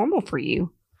this was normal for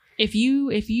you. If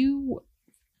you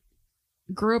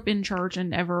grew up in church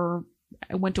and ever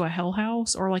went to a hell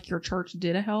house, or like your church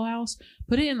did a hell house,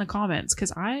 put it in the comments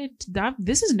because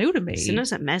this is new to me. Send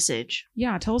us a message.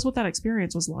 Yeah, tell us what that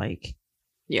experience was like.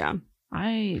 Yeah,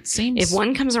 it seems if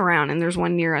one comes around and there's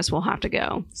one near us, we'll have to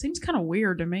go. Seems kind of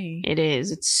weird to me. It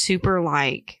is. It's super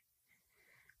like.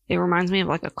 It reminds me of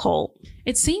like a cult.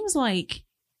 It seems like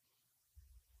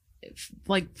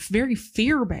very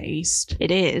fear-based. It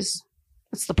is.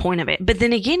 That's the point of it. But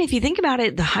then again, if you think about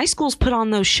it, the high schools put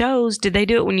on those shows. Did they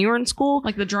do it when you were in school?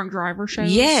 Like the drunk driver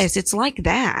shows? Yes, it's like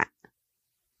that.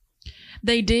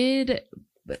 They did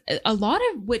a lot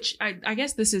of, which I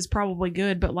guess this is probably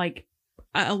good, but like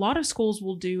a lot of schools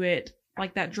will do it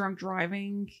like that drunk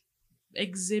driving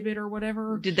exhibit or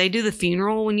whatever. Did they do the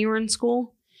funeral when you were in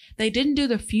school? They didn't do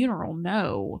the funeral,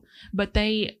 no. But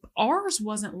ours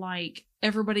wasn't like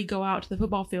everybody go out to the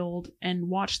football field and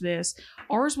watch this.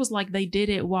 Ours was like they did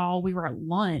it while we were at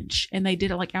lunch, and they did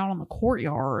it like out on the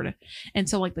courtyard. And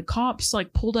so like the cops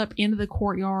like pulled up into the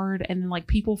courtyard, and then like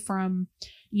people from,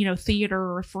 you know,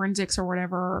 theater or forensics or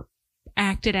whatever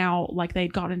acted out like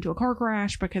they'd gotten into a car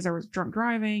crash because there was drunk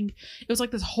driving. It was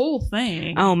like this whole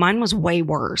thing. Oh, mine was way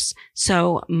worse.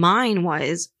 So mine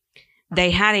was...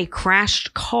 They had a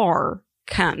crashed car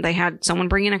come. They had someone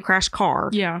bring in a crashed car.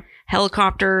 Yeah.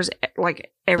 Helicopters,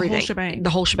 like everything. The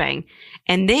whole shebang.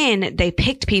 And then they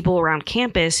picked people around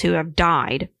campus who have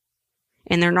died,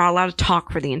 and they're not allowed to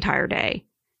talk for the entire day.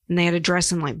 And they had to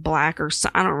dress in like black or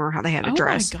I don't remember how they had to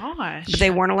dress. Oh my gosh. But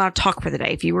they weren't allowed to talk for the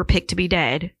day. If you were picked to be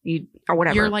dead, or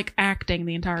whatever. You're like acting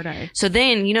the entire day. So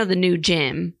then, you know, the new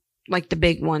gym, like the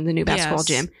big one, the new basketball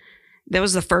gym. That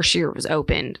was the first year it was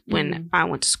opened when I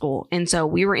went to school. And so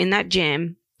we were in that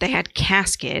gym. They had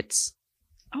caskets.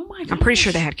 Oh my god. I'm pretty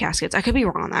sure they had caskets. I could be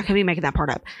wrong. I could be making that part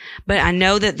up. But I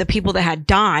know that the people that had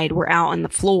died were out on the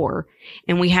floor,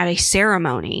 and we had a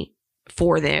ceremony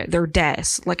for their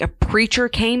deaths. Like a preacher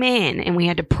came in and we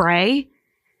had to pray.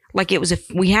 Like it was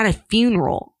we had a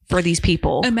funeral for these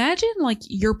people. Imagine like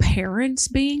your parents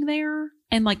being there.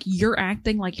 And like you're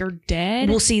acting like you're dead.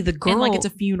 We'll see the girl. And like it's a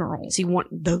funeral. See,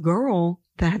 the girl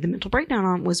that had the mental breakdown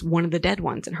on was one of the dead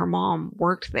ones, and her mom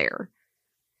worked there.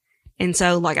 And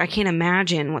so, like, I can't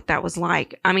imagine what that was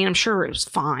like. I mean, I'm sure it was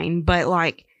fine, but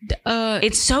like,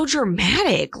 it's so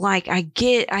dramatic. Like, I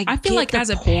feel like as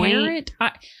a parent,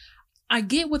 I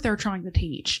get what they're trying to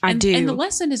teach. I do, and the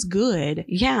lesson is good.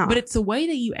 Yeah, but it's the way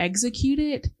that you execute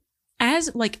it.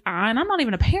 As like, and I'm not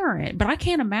even a parent, but I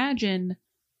can't imagine.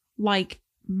 Like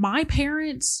my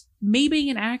parents, me being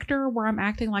an actor where I'm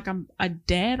acting like I'm a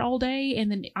dead all day,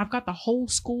 and then I've got the whole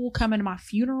school coming to my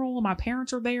funeral, and my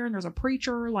parents are there, and there's a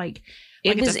preacher. Like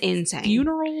it was insane.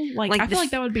 Funeral, like I feel like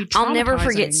that would be traumatizing. I'll never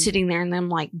forget sitting there and them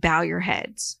like bow your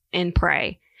heads and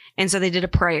pray. And so they did a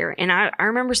prayer, and I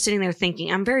remember sitting there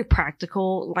thinking, I'm very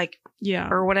practical, like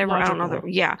or whatever. Logical. I don't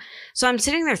know. So I'm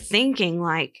sitting there thinking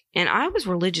like, and I was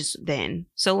religious then,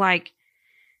 so like.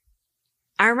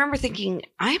 I remember thinking,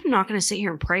 I am not going to sit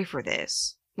here and pray for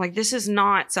this. Like, this is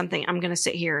not something I'm going to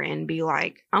sit here and be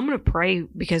like, I'm going to pray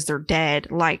because they're dead.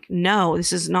 Like, no,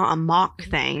 this is not a mock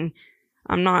thing.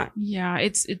 I'm not. Yeah,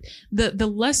 the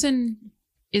lesson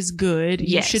is good.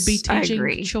 Yes, you should be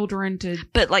teaching children to.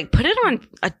 But like, put it on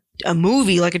a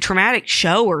movie, like a traumatic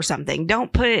show or something.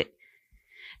 Don't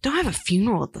have a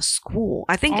funeral at the school.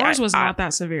 I think ours was not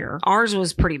that severe. Ours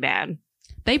was pretty bad.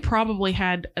 They probably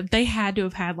had to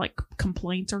have had like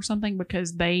complaints or something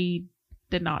because they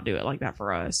did not do it like that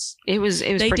for us. It was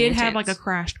they did intense. Have like a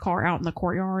crashed car out in the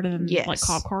courtyard and like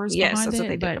cop cars behind that's it. What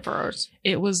they did for ours.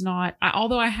 It was not,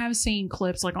 although I have seen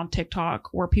clips like on TikTok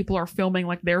where people are filming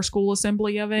like their school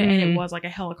assembly of it, and it was like a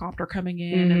helicopter coming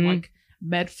in and like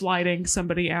med flighting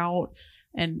somebody out.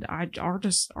 And ours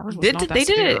was not that They did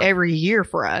severe. it every year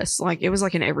for us. Like, it was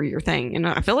like an every year thing. And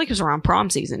I feel like it was around prom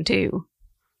season too.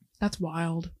 That's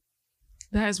wild.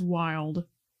 That is wild.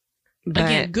 But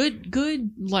Again,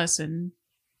 good lesson,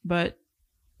 but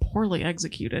poorly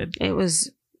executed. it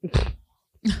was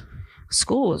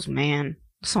schools, man.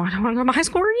 So I don't want to go to my high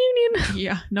school reunion.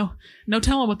 Yeah, no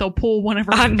telling what they'll pull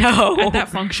whenever I know. at that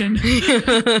function.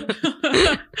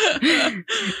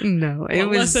 No, it What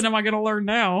was. lesson am I going to learn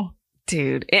now?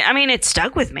 Dude, I mean, it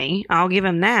stuck with me. I'll give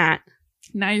him that.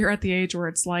 Now you're at the age where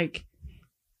it's like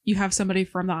you have somebody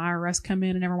from the IRS come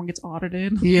in and everyone gets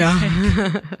audited.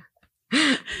 Yeah.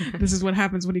 This is what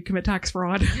happens when you commit tax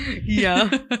fraud. Yeah.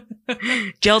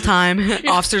 Jail time.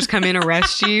 Officers come in,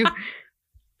 arrest you.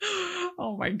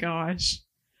 Oh my gosh.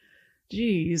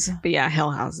 Jeez. But yeah,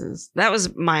 hell houses. That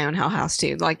was my own hell house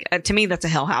too. Like, to me, that's a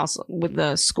hell house. With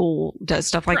the school does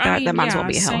stuff like that, I mean, that might as well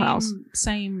be a hell house.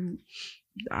 Same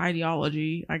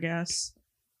ideology, I guess.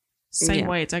 Same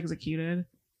way it's executed.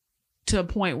 To a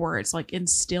point where it's like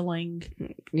instilling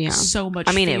so much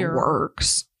I mean, fear. it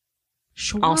works.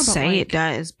 Sure, I'll but say like, it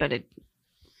does, but it.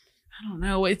 I don't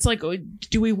know. It's like,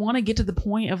 do we want to get to the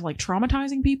point of like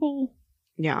traumatizing people?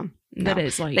 Yeah. That No.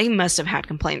 is like They must have had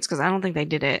complaints because I don't think they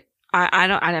did it.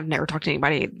 I've never talked to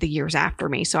anybody the years after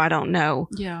me, so I don't know.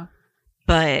 yeah.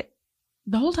 But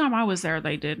The whole time I was there,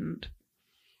 they didn't.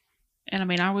 And I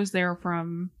mean, I was there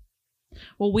from.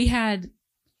 Well, we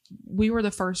were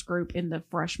the first group in the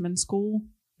freshman school,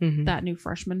 that new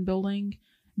freshman building,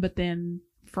 but then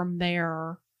from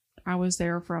there, I was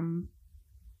there from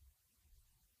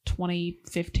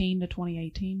 2015 to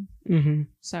 2018. Mm-hmm.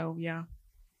 So yeah,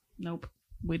 nope,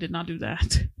 we did not do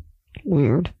that.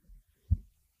 Weird.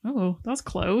 Oh, that's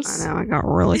close. I know, I got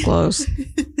really close.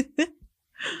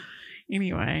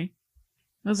 Anyway,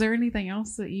 was there anything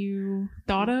else that you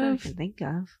thought I of? can think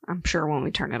of. I'm sure when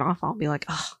we turn it off, I'll be like,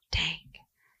 oh, dang.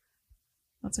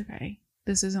 That's okay.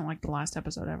 This isn't like the last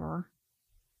episode ever.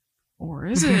 Or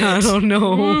is it? I don't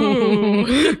know.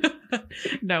 Ooh.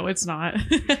 No, it's not.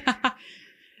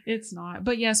 It's not.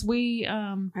 But yes, we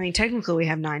I mean, technically, we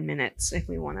have 9 minutes if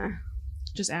we want to.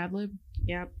 just ad lib.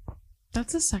 Yep.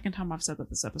 That's the second time I've said that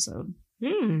this episode.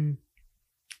 What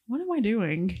What am I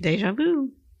doing? Deja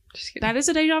vu. Just kidding. That is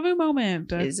a deja vu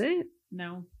moment. Is it?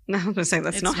 No, No, I was gonna say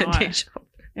that's It's not not. a deja vu.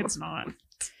 it's not.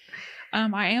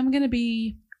 I am going to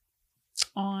be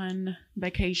on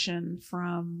vacation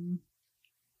from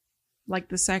like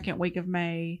the second week of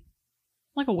May,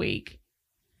 like a week.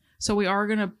 So we are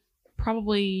going to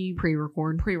probably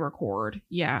pre-record.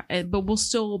 Yeah. But we'll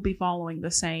still be following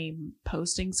the same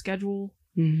posting schedule.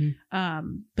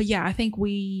 Mm-hmm. But yeah, I think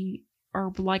we are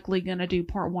likely going to do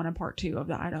part 1 and part 2 of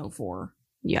the Idaho 4.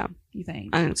 Yeah, You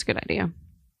think? I think it's a good idea.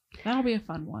 That'll be a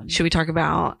fun one. Should we talk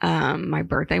about my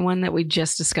birthday one that we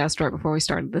just discussed right before we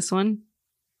started this one?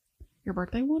 Your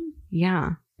birthday one?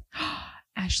 Yeah.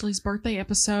 Ashley's birthday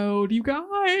episode, you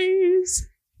guys.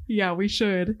 Yeah, we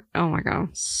should. Oh my god,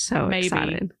 so Maybe.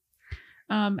 excited.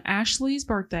 Ashley's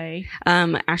birthday.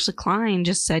 Ashley Klein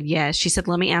just said yes. She said,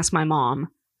 "Let me ask my mom."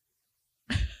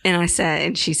 And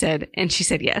she said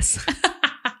yes.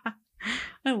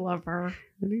 I love her.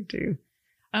 I do too.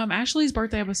 Ashley's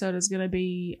birthday episode is going to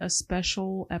be a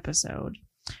special episode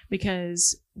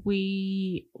because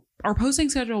our posting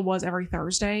schedule was every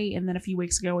Thursday, and then a few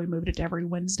weeks ago we moved it to every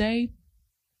Wednesday.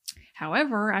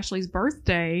 However, Ashley's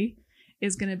birthday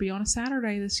is going to be on a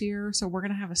Saturday this year, so we're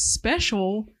going to have a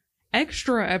special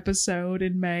extra episode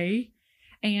in May,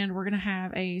 and we're going to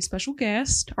have a special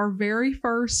guest, our very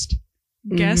first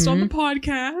guest on the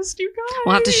podcast, you guys.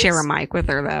 We'll have to share a mic with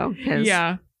her though.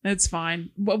 Yeah, that's fine.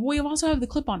 But we also have the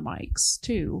clip-on mics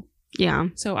too. Yeah.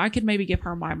 So I could maybe give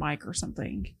her my mic or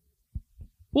something.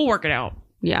 We'll work it out.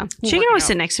 Yeah. We'll She work can it always out.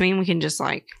 sit next to me and we can just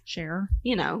like, Share.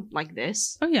 like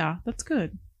this. Oh yeah, that's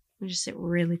good. We just sit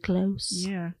really close.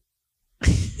 Yeah.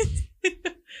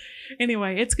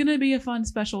 Anyway, it's gonna be a fun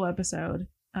special episode.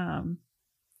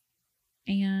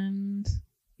 And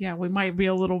yeah, we might be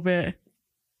a little bit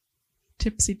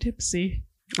tipsy.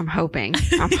 I'm hoping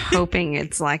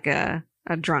it's like a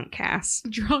drunk cast.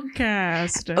 Drunk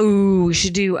cast. Ooh, we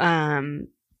should do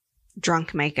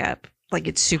drunk makeup. Like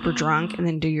it's super drunk and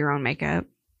then do your own makeup.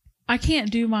 I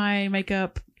can't do my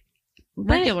makeup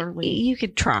regularly. But you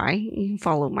could try. You can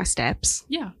follow my steps.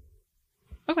 Yeah.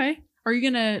 Okay. Are you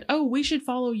gonna... Oh, we should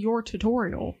follow your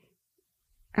tutorial.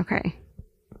 Okay.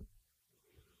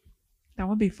 That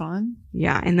would be fun.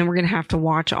 Yeah, and then we're gonna have to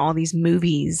watch all these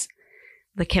movies,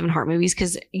 the Kevin Hart movies,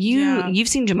 because you've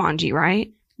seen Jumanji,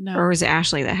 right? No. Or is it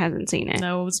Ashley that hasn't seen it?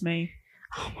 No, it was me.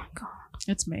 Oh my god.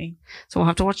 It's me. So we'll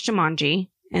have to watch Jumanji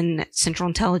and Central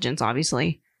Intelligence,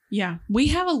 obviously. Yeah. We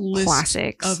have a list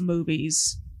classics of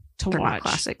movies to they're watch. not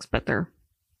classics, but they're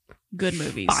good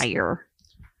movies. fire.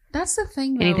 That's the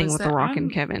thing, though. Anything with The Rock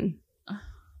and Kevin.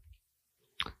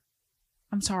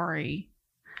 I'm sorry.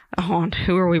 Oh, and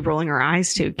who are we rolling our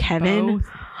eyes to? Kevin? Both.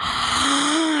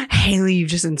 Haley, you've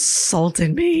just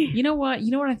insulted me. You know what?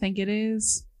 You know what I think it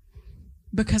is?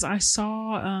 Because I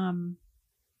saw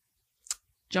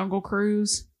Jungle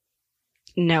Cruise.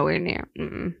 Nowhere near.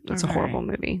 That's a horrible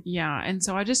movie. Yeah, and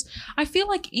so I feel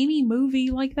like any movie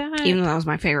like that. Even though that was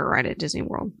my favorite ride at Disney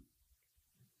World.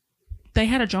 They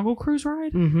had a Jungle Cruise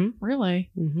ride? Mm-hmm.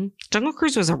 Really? Mm-hmm. Jungle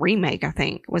Cruise was a remake, I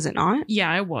think. Was it not?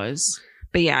 Yeah, it was.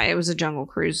 But yeah, it was a Jungle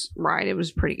Cruise ride. It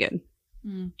was pretty good.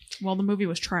 Well, the movie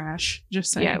was trash.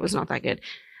 Just saying. Yeah, it was not that good.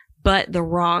 But The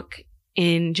Rock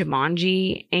in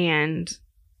Jumanji and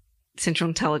Central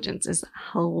Intelligence is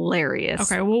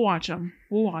hilarious. Okay, we'll watch them.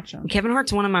 Kevin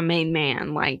Hart's one of my main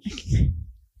man. Like,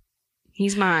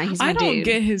 he's my I don't dude.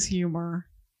 get his humor.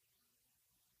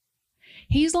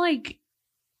 He's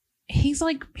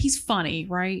funny,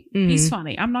 right? Mm-hmm. He's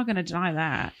funny. I'm not going to deny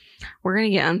that. We're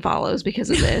going to get unfollows because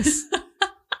of this.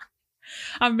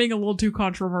 I'm being a little too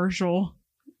controversial.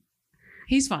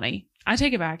 He's funny. I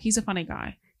take it back. He's a funny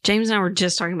guy. James and I were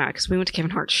just talking about it because we went to Kevin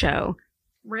Hart's show.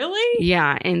 Really?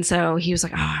 Yeah. And so he was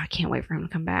like, oh, I can't wait for him to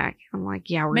come back. I'm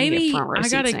like, yeah, we're going to get front row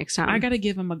seats next time. I got to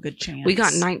give him a good chance. We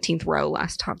got 19th row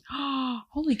last time.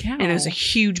 Holy cow. And it was a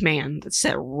huge man that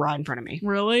sat right in front of me.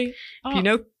 Really? If you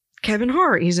know Kevin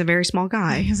Hart, he's a very small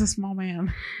guy. He's a small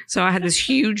man. So I had this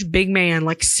huge big man,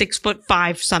 like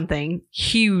 6'5" something,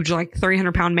 huge, like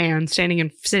 300-pound man sitting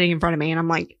in front of me. And I'm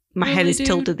like, my head is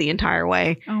tilted the entire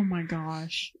way. Oh my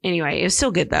gosh. Anyway, it was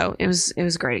still good though. It was a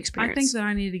great experience. I think that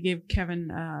I need to give Kevin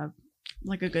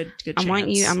like a good chance. I'm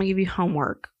gonna give you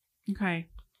homework. Okay.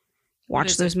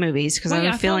 Watch those movies because I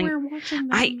have a feeling. We were watching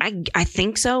them. I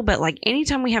think so, but like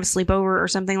anytime we have a sleepover or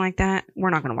something like that, we're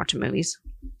not gonna watch the movies.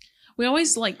 We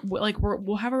always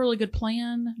we'll have a really good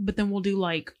plan, but then we'll do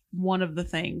like one of the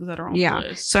things that are on the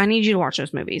list. So I need you to watch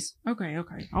those movies. Okay.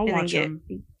 I'll watch them.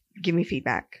 Give me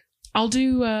feedback. I'll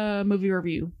do a movie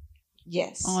review.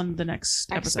 Yes. On the next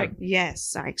episode.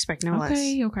 I expect no less.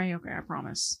 Okay. I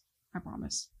promise.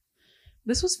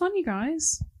 This was fun, you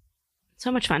guys.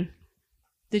 So much fun.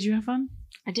 Did you have fun?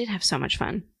 I did have so much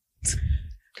fun.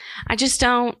 I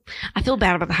feel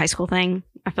bad about the high school thing.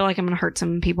 I feel like I'm going to hurt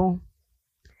some people.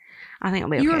 I think I'll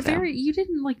be okay. You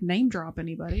didn't like name drop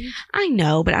anybody. I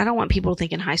know, but I don't want people to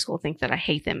think in high school that I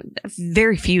hate them.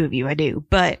 Very few of you I do,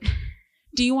 but.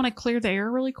 Do you want to clear the air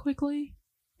really quickly?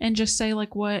 And just say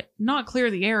like what, not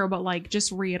clear the air, but like just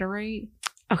reiterate.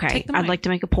 Okay. I'd like to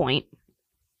make a point.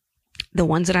 The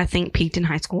ones that I think peaked in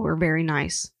high school were very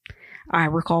nice. I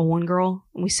recall one girl,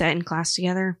 we sat in class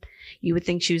together. You would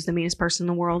think she was the meanest person in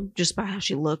the world just by how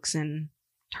she looks and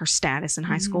her status in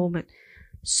high school, but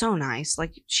so nice.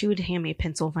 Like she would hand me a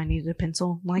pencil if I needed a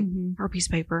pencil, like or a piece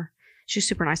of paper. She was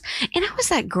super nice. And I was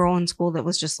that girl in school that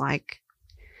was just like,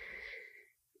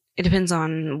 it depends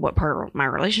on what part of my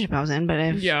relationship I was in, but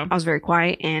if I was very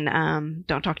quiet and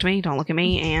don't talk to me, don't look at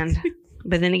me, and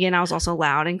but then again I was also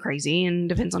loud and crazy, and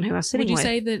depends on who I was sitting with. Would you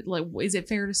say that, like, is it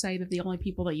fair to say that the only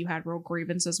people that you had real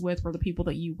grievances with were the people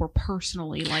that you were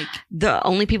personally like? The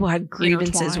only people I had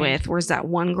grievances with was that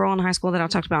one girl in high school that I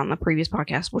talked about in the previous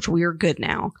podcast, which we are good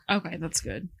now. Okay, that's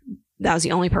good. That was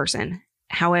the only person.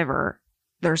 However,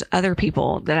 there's other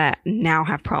people that I now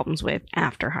have problems with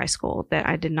after high school that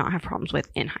I did not have problems with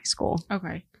in high school.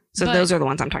 Okay. So those are the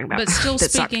ones I'm talking about.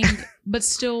 But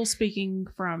still speaking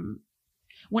from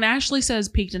when Ashley says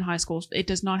peaked in high school, it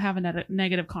does not have a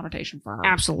negative connotation for her.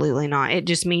 Absolutely not. It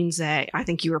just means that I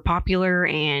think you were popular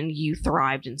and you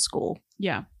thrived in school.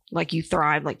 Yeah. Like you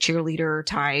thrived, like cheerleader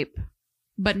type.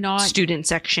 But not student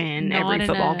section, every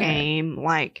football game.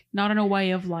 Like not in a way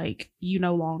of like you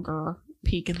no longer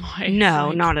peak in life. No,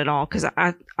 like, not at all. Because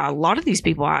a lot of these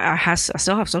people I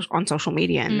still have on social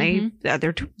media, and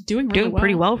they're doing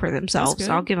pretty well for themselves.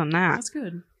 So I'll give them that. That's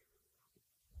good.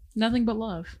 Nothing but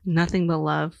love. Nothing but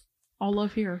love. All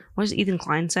love here. What does Ethan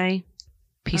Klein say?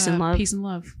 Peace and love. Peace and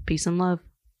love. Peace and love.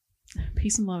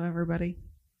 Peace and love, everybody.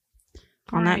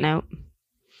 On that note,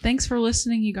 thanks for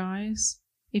listening, you guys.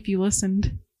 If you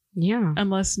listened. Yeah.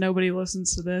 Unless nobody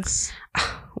listens to this.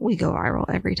 We go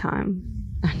viral every time.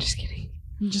 I'm just kidding.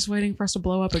 I'm just waiting for us to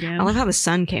blow up again. I love how the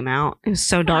sun came out. It was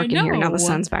so dark in here. Now the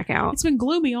sun's back out. It's been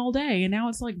gloomy all day, and now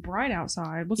it's like bright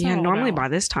outside. What's that all normally about? By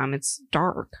this time it's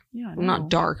dark. Yeah, well, not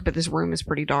dark, but this room is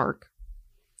pretty dark.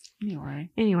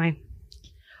 Anyway.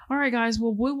 All right, guys.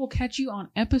 Well, we will catch you on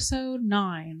episode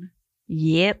 9.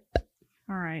 Yep.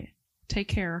 All right. Take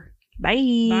care.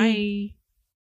 Bye. Bye.